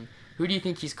every team. Who do you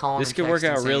think he's calling? This could work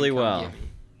out really well.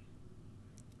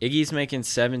 Iggy's making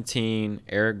 17.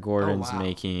 Eric Gordon's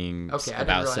making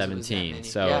about 17.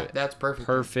 So yeah, that's perfect.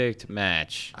 Perfect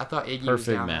match. I thought Iggy was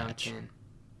down around 10.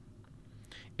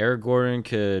 Eric Gordon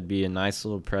could be a nice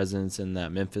little presence in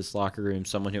that Memphis locker room,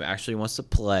 someone who actually wants to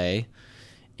play,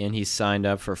 and he's signed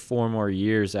up for 4 more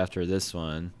years after this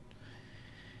one.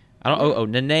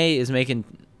 Nene is making...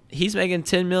 He's making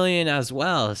 $10 million as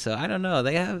well, so I don't know.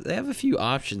 They have a few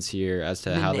options here as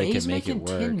to how they can make it work.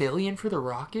 $10 million for the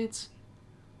Rockets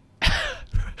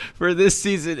for this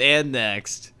season and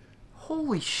next.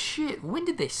 Holy shit! When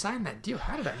did they sign that deal?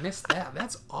 How did I miss that?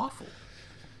 That's awful.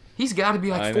 He's got to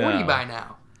be like 40 by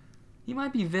now. He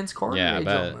might be Vince Carter age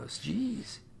almost.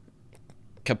 Jeez.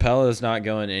 Capella's not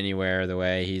going anywhere the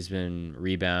way he's been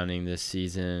rebounding this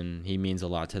season. He means a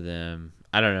lot to them.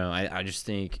 I don't know. I just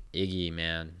think Iggy,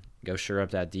 man, go shore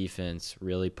up that defense,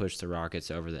 really push the Rockets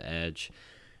over the edge.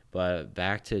 But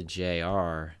back to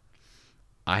JR,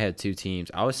 I had two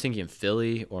teams. I was thinking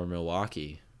Philly or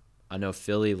Milwaukee. I know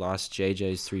Philly lost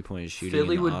JJ's three-point shooting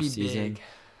Philly in the would be offseason. big,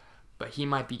 but he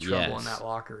might be trouble in Yes. that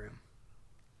locker room.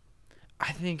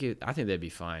 I think they'd be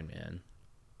fine, man.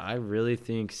 I really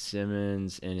think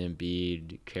Simmons and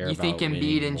Embiid care You about think winning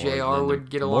Embiid and more JR than would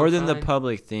get along more than the fine?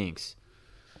 public thinks.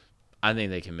 I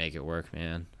think they can make it work,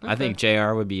 man. I Okay. think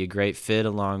JR would be a great fit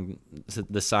along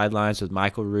the sidelines with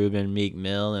Michael Rubin, Meek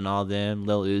Mill, and all them,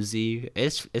 Lil Uzi.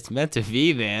 It's meant to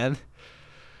be, man.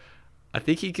 I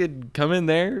think he could come in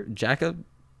there, jack up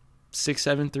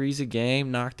 6-7 threes a game,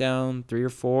 knock down 3 or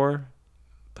 4,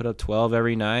 put up 12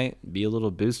 every night, be a little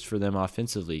boost for them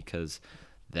offensively because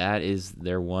that is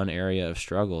their one area of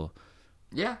struggle.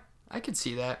 Yeah, I could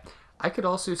see that. I could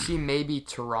also see maybe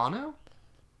Toronto.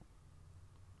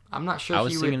 I'm not sure I if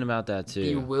was he thinking would about that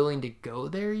be too. willing to go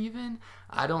there even.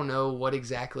 I don't know what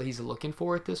exactly he's looking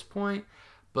for at this point,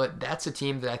 but that's a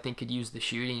team that I think could use the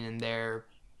shooting, and they're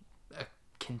a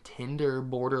contender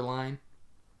borderline.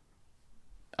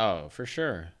 Oh, for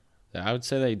sure. I would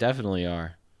say they definitely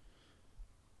are.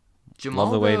 Jamal,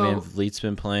 Love the way though, Van Vliet's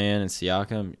been playing and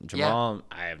Siakam. Jamal,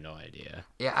 I have no idea.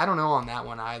 yeah, I don't know on that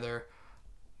one either.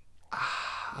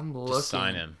 I'm looking. Just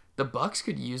sign him. The Bucks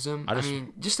could use him. I I just-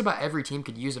 mean, just about every team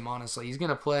could use him, honestly. He's going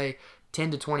to play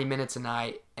 10 to 20 minutes a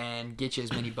night and get you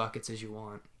as many buckets as you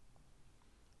want.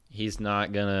 He's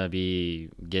not going to be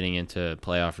getting into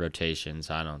playoff rotations,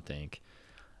 I don't think.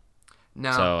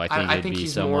 No, So I think it'd be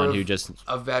he's someone more who of just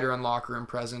a veteran locker room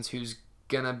presence who's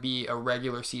going to be a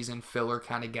regular season filler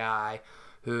kind of guy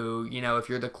who, if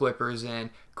you're the Clippers and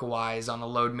Kawhi is on a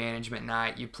load management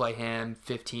night, you play him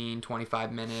 15,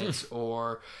 25 minutes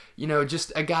or,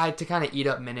 just a guy to kind of eat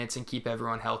up minutes and keep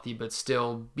everyone healthy, but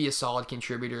still be a solid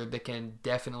contributor that can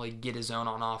definitely get his own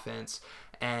on offense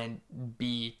and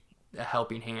be a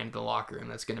helping hand in the locker room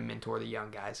that's going to mentor the young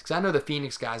guys. Because I know the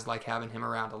Phoenix guys like having him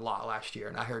around a lot last year,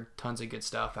 and I heard tons of good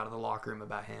stuff out of the locker room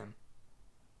about him.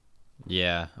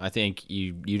 Yeah, I think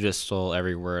you just stole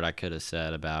every word I could have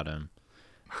said about him.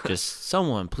 Just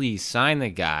someone please sign the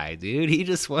guy, dude. He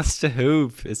just wants to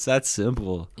hoop. It's that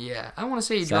simple. Yeah, I want to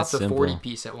say he It's dropped that a 40 simple.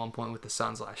 piece at one point with the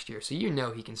Suns last year, so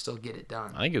he can still get it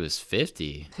done. I think it was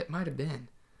 50. It might have been.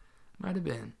 Might have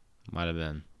been.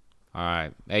 All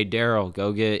right. Hey, Daryl,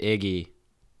 go get Iggy.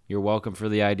 You're welcome for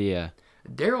the idea.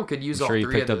 Daryl could use I'm all sure you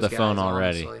three of picked up those the phone guys,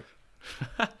 already.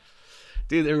 honestly.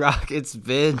 Dude, the Rockets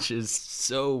bench is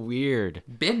so weird.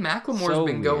 Ben McLemore's So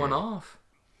been going weird. off.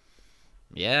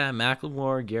 Yeah,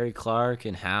 Macklemore, Gary Clark,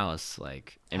 and House,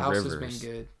 and House Rivers. has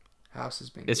been good. House has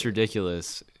been It's good.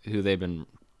 ridiculous who they've been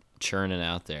churning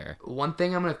out there. One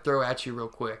thing I'm going to throw at you real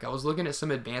quick. I was looking at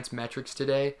some advanced metrics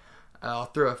today. I'll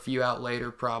throw a few out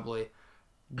later probably.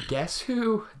 Guess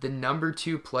who the number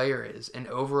 2 player is in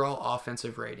overall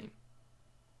offensive rating?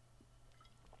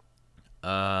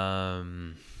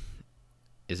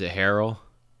 Is it Harrell?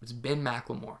 It's Ben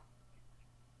McLemore.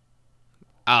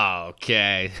 Oh,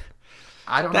 okay.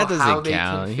 I don't That know how doesn't they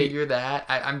count. can figure that.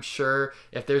 I'm sure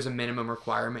if there's a minimum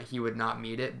requirement, he would not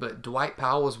meet it. But Dwight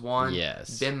Powell was 1.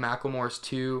 Yes. Ben McLemore's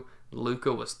 2.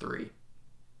 Luka was 3.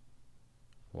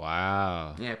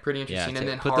 Wow. Yeah, pretty interesting. And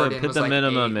then put Harden the was like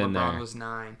minimum 8. in LeBron there. was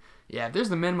 9. Yeah, if there's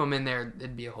the minimum in there,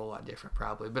 it'd be a whole lot different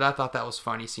probably. But I thought that was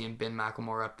funny seeing Ben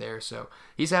McLemore up there. So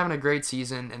he's having a great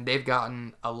season, and they've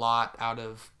gotten a lot out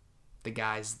of the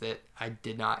guys that I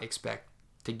did not expect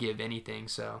to give anything.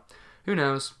 So who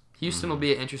knows? Houston will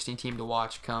be an interesting team to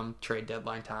watch come trade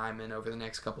deadline time and over the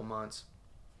next couple months.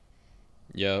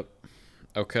 Yep.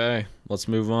 Okay, let's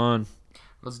move on.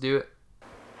 Let's do it.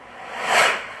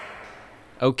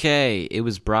 Okay, it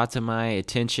was brought to my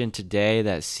attention today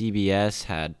that CBS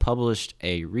had published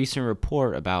a recent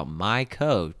report about my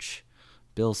coach,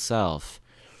 Bill Self,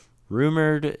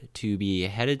 rumored to be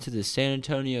headed to the San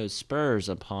Antonio Spurs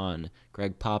upon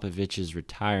Greg Popovich's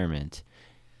retirement.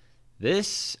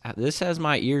 This has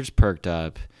my ears perked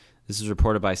up. This is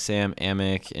reported by Sam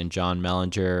Amick and John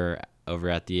Mellinger over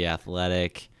at The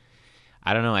Athletic.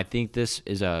 I don't know. I think this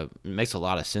makes a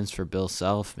lot of sense for Bill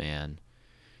Self, man.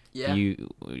 Yeah.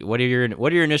 What are your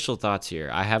initial thoughts here?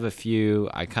 I have a few.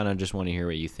 I kind of just want to hear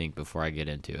what you think before I get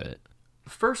into it.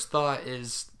 First thought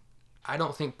is I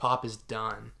don't think Pop is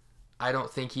done. I don't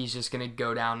think he's just going to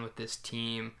go down with this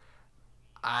team.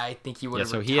 I think he would have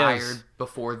Yeah, so he retired has-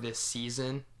 before this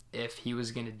season if he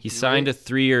was going to do He signed it. a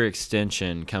 3-year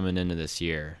extension coming into this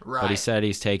year. Right. But he said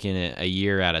he's taking it a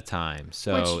year at a time.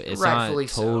 So Which, it's rightfully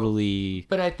not totally... so.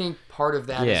 But I think part of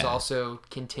that is Yeah. also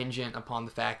contingent upon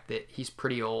the fact that he's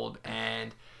pretty old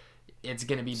and it's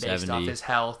going to be based 70. off his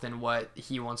health and what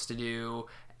he wants to do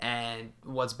and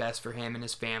what's best for him and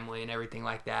his family and everything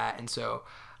like that. And so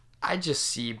I just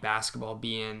see basketball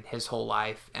being his whole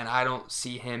life, and I don't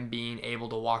see him being able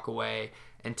to walk away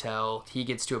until he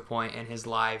gets to a point in his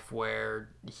life where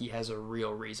he has a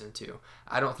real reason to.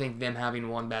 I don't think them having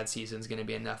one bad season is going to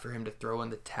be enough for him to throw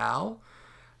in the towel.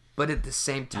 But at the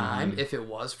same time, if it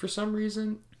was for some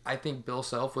reason, I think Bill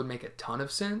Self would make a ton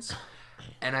of sense.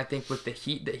 And I think with the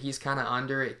heat that he's kind of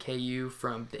under at KU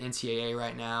from the NCAA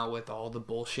right now with all the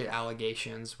bullshit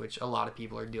allegations, which a lot of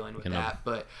people are dealing with that,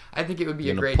 but I think it would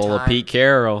be a great pull time. a Pete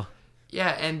Carroll. Yeah,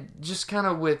 and just kind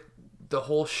of with the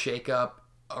whole shakeup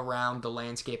around the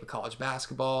landscape of college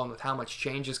basketball and with how much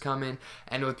change is coming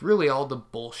and with really all the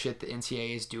bullshit the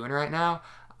NCAA is doing right now,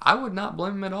 I would not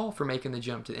blame him at all for making the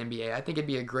jump to the NBA. I think it'd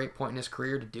be a great point in his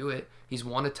career to do it. He's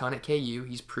won a ton at KU.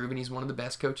 He's proven he's one of the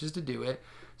best coaches to do it.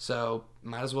 So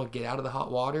might as well get out of the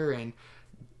hot water and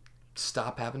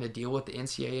stop having to deal with the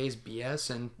NCAA's BS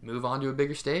and move on to a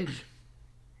bigger stage.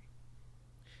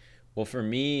 Well, for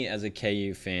me as a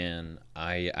KU fan,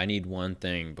 I need one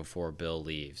thing before Bill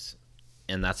leaves,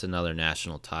 and that's another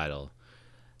national title.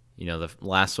 You know, the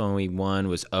last one we won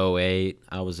was 2008.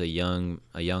 I was a young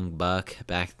buck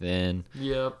back then.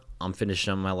 Yep. I'm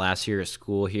finishing up my last year of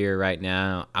school here right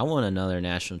now. I want another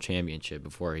national championship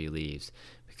before he leaves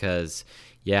because,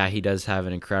 yeah, he does have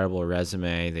an incredible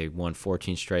resume. They won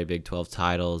 14 straight Big 12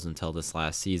 titles until this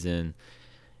last season.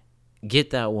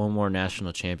 Get that one more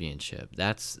national championship.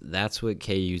 That's what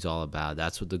KU's all about.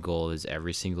 That's what the goal is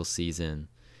every single season.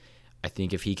 I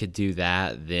think if he could do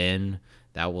that, then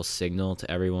that will signal to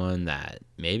everyone that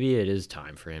maybe it is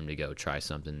time for him to go try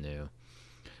something new.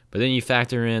 But then you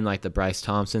factor in like the Bryce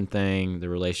Thompson thing, the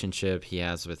relationship he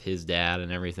has with his dad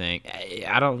and everything.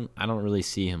 I don't really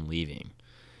see him leaving.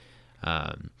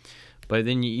 But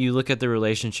then you look at the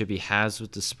relationship he has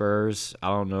with the Spurs. I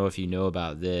don't know if you know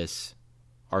about this.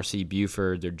 R.C.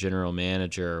 Buford, their general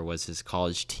manager, was his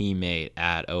college teammate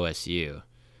at OSU.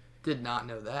 Did not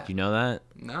know that. Do you know that?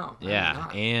 No. Yeah,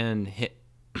 and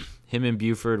him and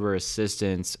Buford were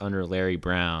assistants under Larry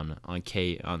Brown on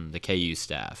the KU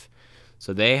staff.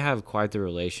 So they have quite the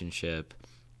relationship.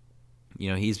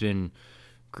 You know, he's been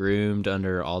groomed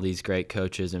under all these great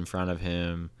coaches in front of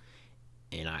him.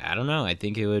 And I don't know. I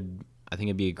think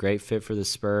it'd be a great fit for the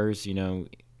Spurs. You know,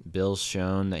 Bill's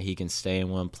shown that he can stay in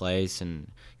one place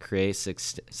and create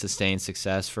sustained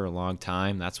success for a long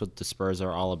time. That's what the Spurs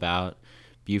are all about.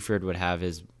 Buford would have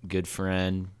his good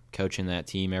friend coaching that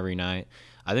team every night.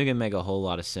 I think it'd make a whole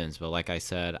lot of sense. But like I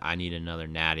said, I need another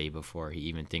natty before he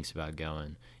even thinks about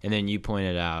going. And then you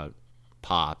pointed out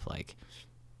Pop, like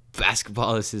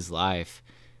basketball is his life.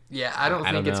 Yeah, I don't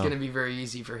think it's know. going to be very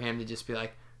easy for him to just be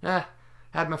like,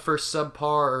 had my first subpar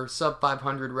or sub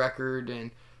 500 record and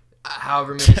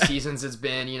however many seasons it's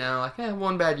been, you know, like,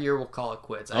 one bad year, we'll call it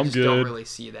quits. I just don't really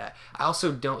see that. I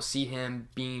also don't see him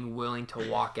being willing to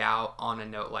walk out on a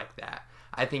note like that.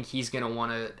 I think he's going to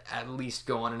want to at least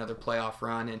go on another playoff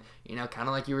run and, you know, kind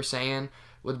of like you were saying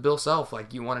with Bill Self,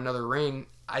 like you want another ring,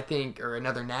 I think, or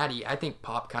another natty. I think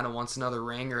Pop kind of wants another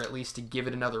ring or at least to give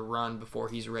it another run before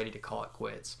he's ready to call it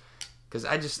quits. Because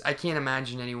I can't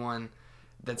imagine anyone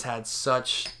that's had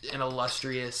such an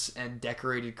illustrious and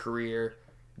decorated career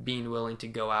being willing to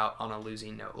go out on a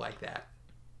losing note like that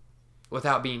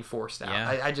without being forced out.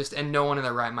 Yeah. And no one in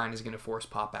their right mind is going to force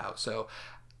Pop out. So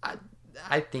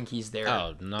I think he's there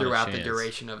throughout the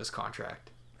duration of his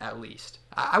contract, at least.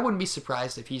 I wouldn't be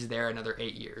surprised if he's there another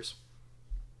 8 years.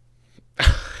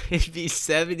 He'd be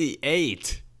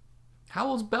 78. How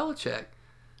old's Belichick?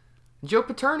 Joe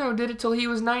Paterno did it till he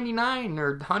was 99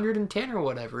 or 110 or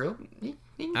whatever.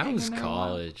 That was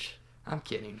college. I'm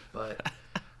kidding, but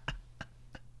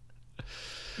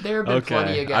there have been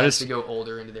plenty of guys to go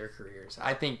older into their careers.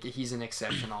 I think he's an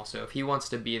exception also. If he wants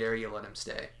to be there, you let him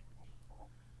stay.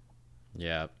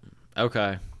 Yeah.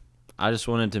 Okay. I just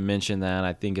wanted to mention that.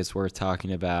 I think it's worth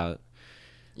talking about.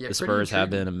 Yeah, the Spurs have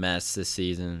been a mess this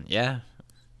season. Yeah.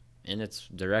 And it's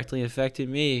directly affected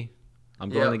me. I'm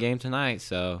going to the game tonight,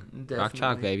 so rock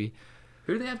chalk, baby.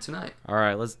 Who do they have tonight? All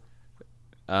right, let's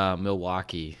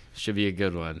Milwaukee. Should be a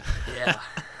good one. Yeah.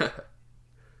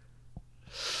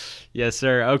 Yes,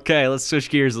 sir. Okay, let's switch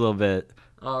gears a little bit.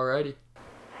 Alrighty.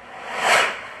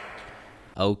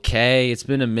 Okay, it's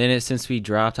been a minute since we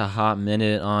dropped a hot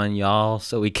minute on y'all,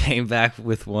 so we came back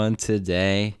with one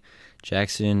today.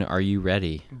 Jackson, are you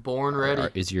ready? Born ready.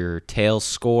 Is your tail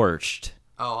scorched?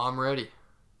 Oh, I'm ready.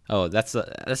 Oh, that's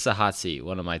a hot seat.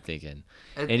 What am I thinking?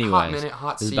 Anyways, hot minute,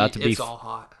 hot seat. It's all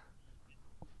hot.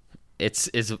 It's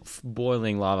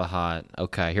boiling lava hot.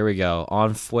 Okay, here we go.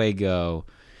 On fuego.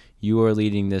 You are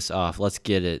leading this off. Let's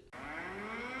get it.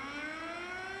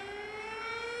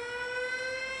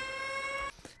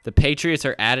 The Patriots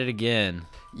are at it again.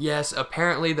 Yes,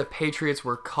 apparently the Patriots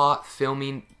were caught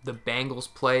filming the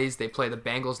Bengals plays. They play the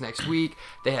Bengals next week.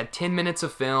 They had 10 minutes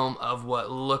of film of what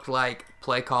looked like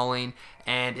play calling,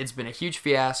 and it's been a huge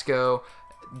fiasco.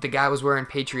 The guy was wearing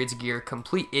Patriots gear.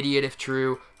 Complete idiot if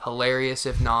true. Hilarious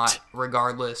if not.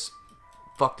 Regardless,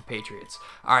 fuck the Patriots.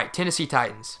 All right, Tennessee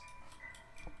Titans.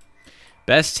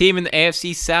 Best team in the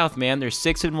AFC South, man. They're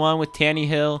 6-1 with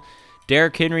Tannehill.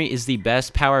 Derrick Henry is the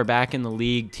best power back in the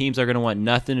league. Teams are going to want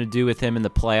nothing to do with him in the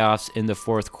playoffs in the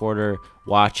fourth quarter.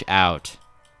 Watch out.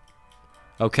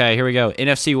 Okay, here we go.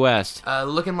 NFC West.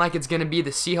 Looking like it's going to be the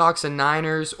Seahawks and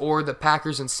Niners or the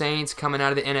Packers and Saints coming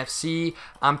out of the NFC.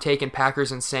 I'm taking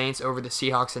Packers and Saints over the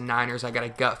Seahawks and Niners. I got a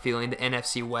gut feeling the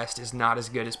NFC West is not as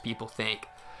good as people think.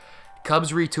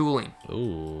 Cubs retooling.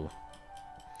 Ooh.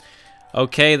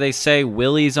 Okay, they say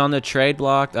Willie's on the trade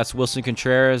block. That's Wilson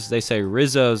Contreras. They say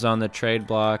Rizzo's on the trade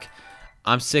block.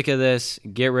 I'm sick of this.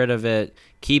 Get rid of it.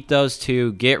 Keep those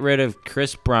two. Get rid of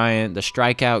Chris Bryant, the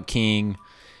strikeout king.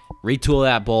 Retool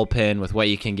that bullpen with what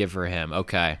you can give for him.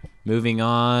 Okay, moving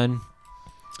on.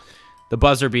 The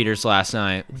buzzer beaters last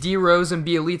night. D. Rose and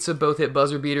Bielitsa both hit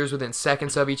buzzer beaters within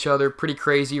seconds of each other. Pretty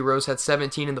crazy. Rose had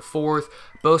 17 in the fourth.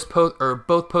 Both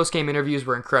post-game interviews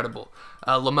were incredible.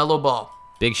 LaMelo Ball.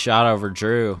 Big shot over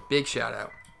Drew. Big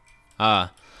shout out.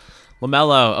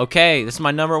 LaMelo, okay, this is my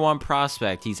number one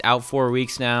prospect. He's out 4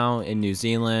 weeks now in New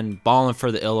Zealand, balling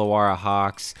for the Illawarra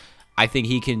Hawks. I think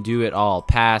he can do it all.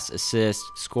 Pass, assist,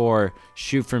 score,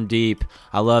 shoot from deep.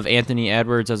 I love Anthony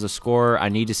Edwards as a scorer. I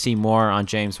need to see more on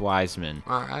James Wiseman.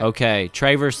 All right. Okay,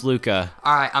 Trey versus Luka.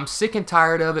 All right, I'm sick and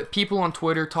tired of it. People on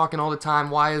Twitter talking all the time,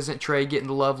 why isn't Trey getting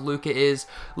the love Luka is?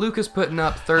 Luka's putting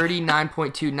up 30,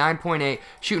 9.2, 9.8,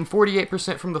 shooting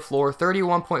 48% from the floor,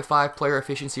 31.5 player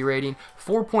efficiency rating,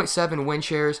 4.7 win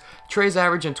shares. Trey's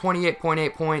averaging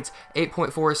 28.8 points,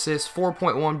 8.4 assists,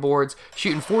 4.1 boards,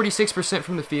 shooting 46%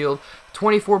 from the field,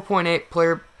 24.8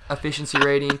 player efficiency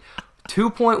rating,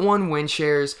 2.1 win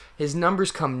shares. His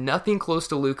numbers come nothing close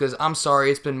to Luka's. I'm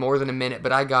sorry, it's been more than a minute,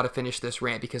 but I gotta finish this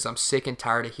rant because I'm sick and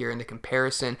tired of hearing the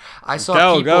comparison. I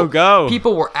saw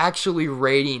people were actually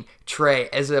rating Trey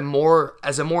as a more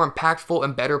impactful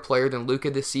and better player than Luka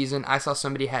this season. I saw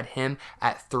somebody had him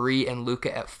at 3 and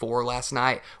Luka at 4 last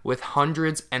night with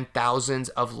hundreds and thousands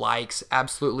of likes.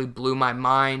 Absolutely blew my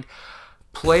mind.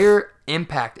 Player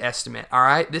impact estimate, all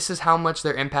right? This is how much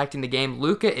they're impacting the game.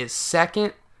 Luka is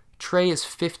second. Trey is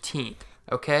 15th,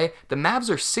 okay? The Mavs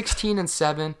are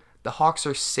 16-7. The Hawks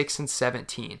are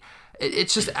 6-17.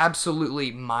 It's just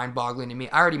absolutely mind-boggling to me.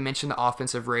 I already mentioned the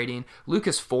offensive rating.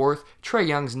 Luka's 4th. Trey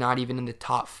Young's not even in the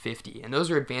top 50. And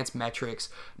those are advanced metrics.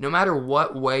 No matter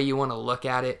what way you want to look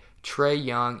at it, Trey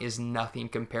Young is nothing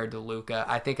compared to Luka.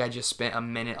 I think I just spent a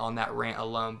minute on that rant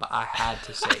alone, but I had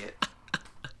to say it.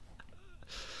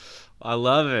 I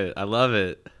love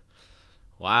it.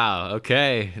 Wow.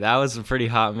 Okay, that was a pretty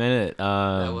hot minute.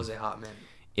 That was a hot minute.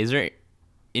 Is there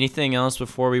anything else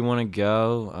before we want to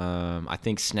go? I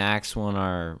think Snacks won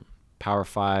our Power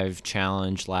 5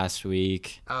 challenge last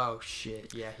week. Oh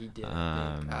shit! Yeah, he did.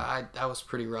 I was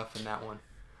pretty rough in that one.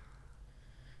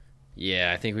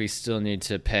 Yeah, I think we still need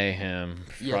to pay him.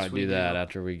 Probably do that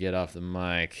after we get off the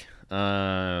mic.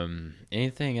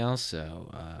 Anything else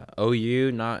though?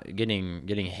 OU not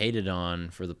getting hated on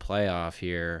for the playoff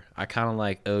here. I kind of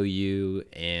like OU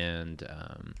and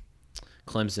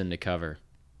Clemson to cover.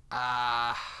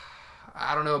 I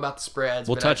don't know about the spreads.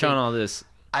 We'll touch on all this.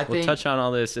 We'll touch on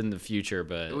all this in the future,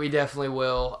 but we definitely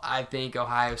will. I think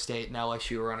Ohio State and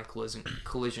LSU are on a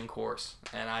collision course,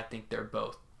 and I think they're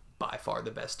both by far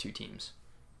the best two teams.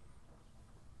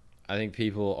 I think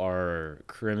people are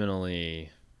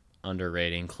criminally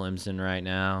underrating Clemson right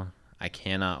now. I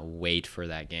cannot wait for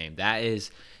that game. That is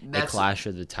a clash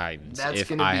of the Titans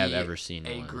if I have ever seen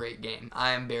one. A great game.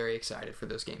 I am very excited for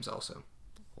those games also.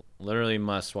 Literally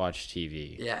must-watch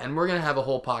TV. Yeah, and we're going to have a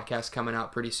whole podcast coming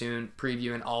out pretty soon,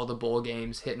 previewing all the bowl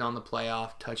games, hitting on the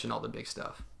playoff, touching all the big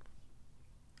stuff.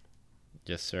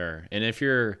 Yes, sir. And if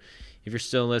you're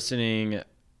still listening,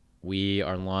 we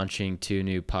are launching 2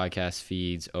 new podcast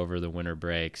feeds over the winter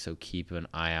break, so keep an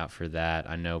eye out for that.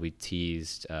 I know we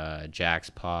teased Jack's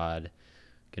pod,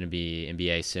 going to be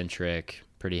NBA-centric,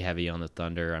 pretty heavy on the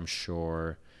Thunder, I'm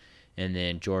sure. And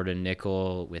then Jordan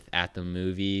Nickel with At the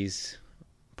Movies,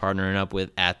 partnering up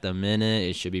with at the minute.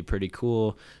 It should be pretty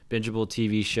cool. Bingeable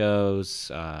TV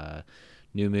shows,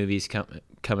 new movies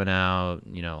coming out,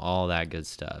 all that good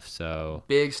stuff. So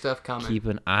big stuff coming. Keep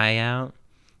an eye out.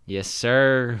 Yes,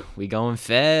 sir. We going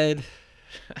Fed.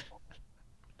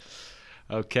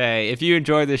 Okay. If you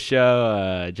enjoyed the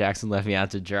show, Jackson left me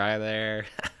out to dry there.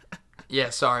 Yeah,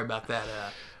 sorry about that.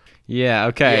 Yeah,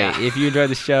 okay. Yeah. If you enjoyed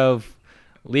the show,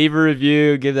 leave a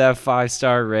review, give that a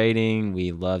 5-star rating.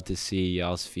 We love to see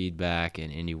y'all's feedback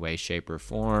in any way, shape, or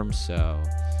form. So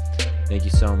thank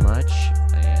you so much,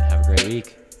 and have a great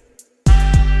week.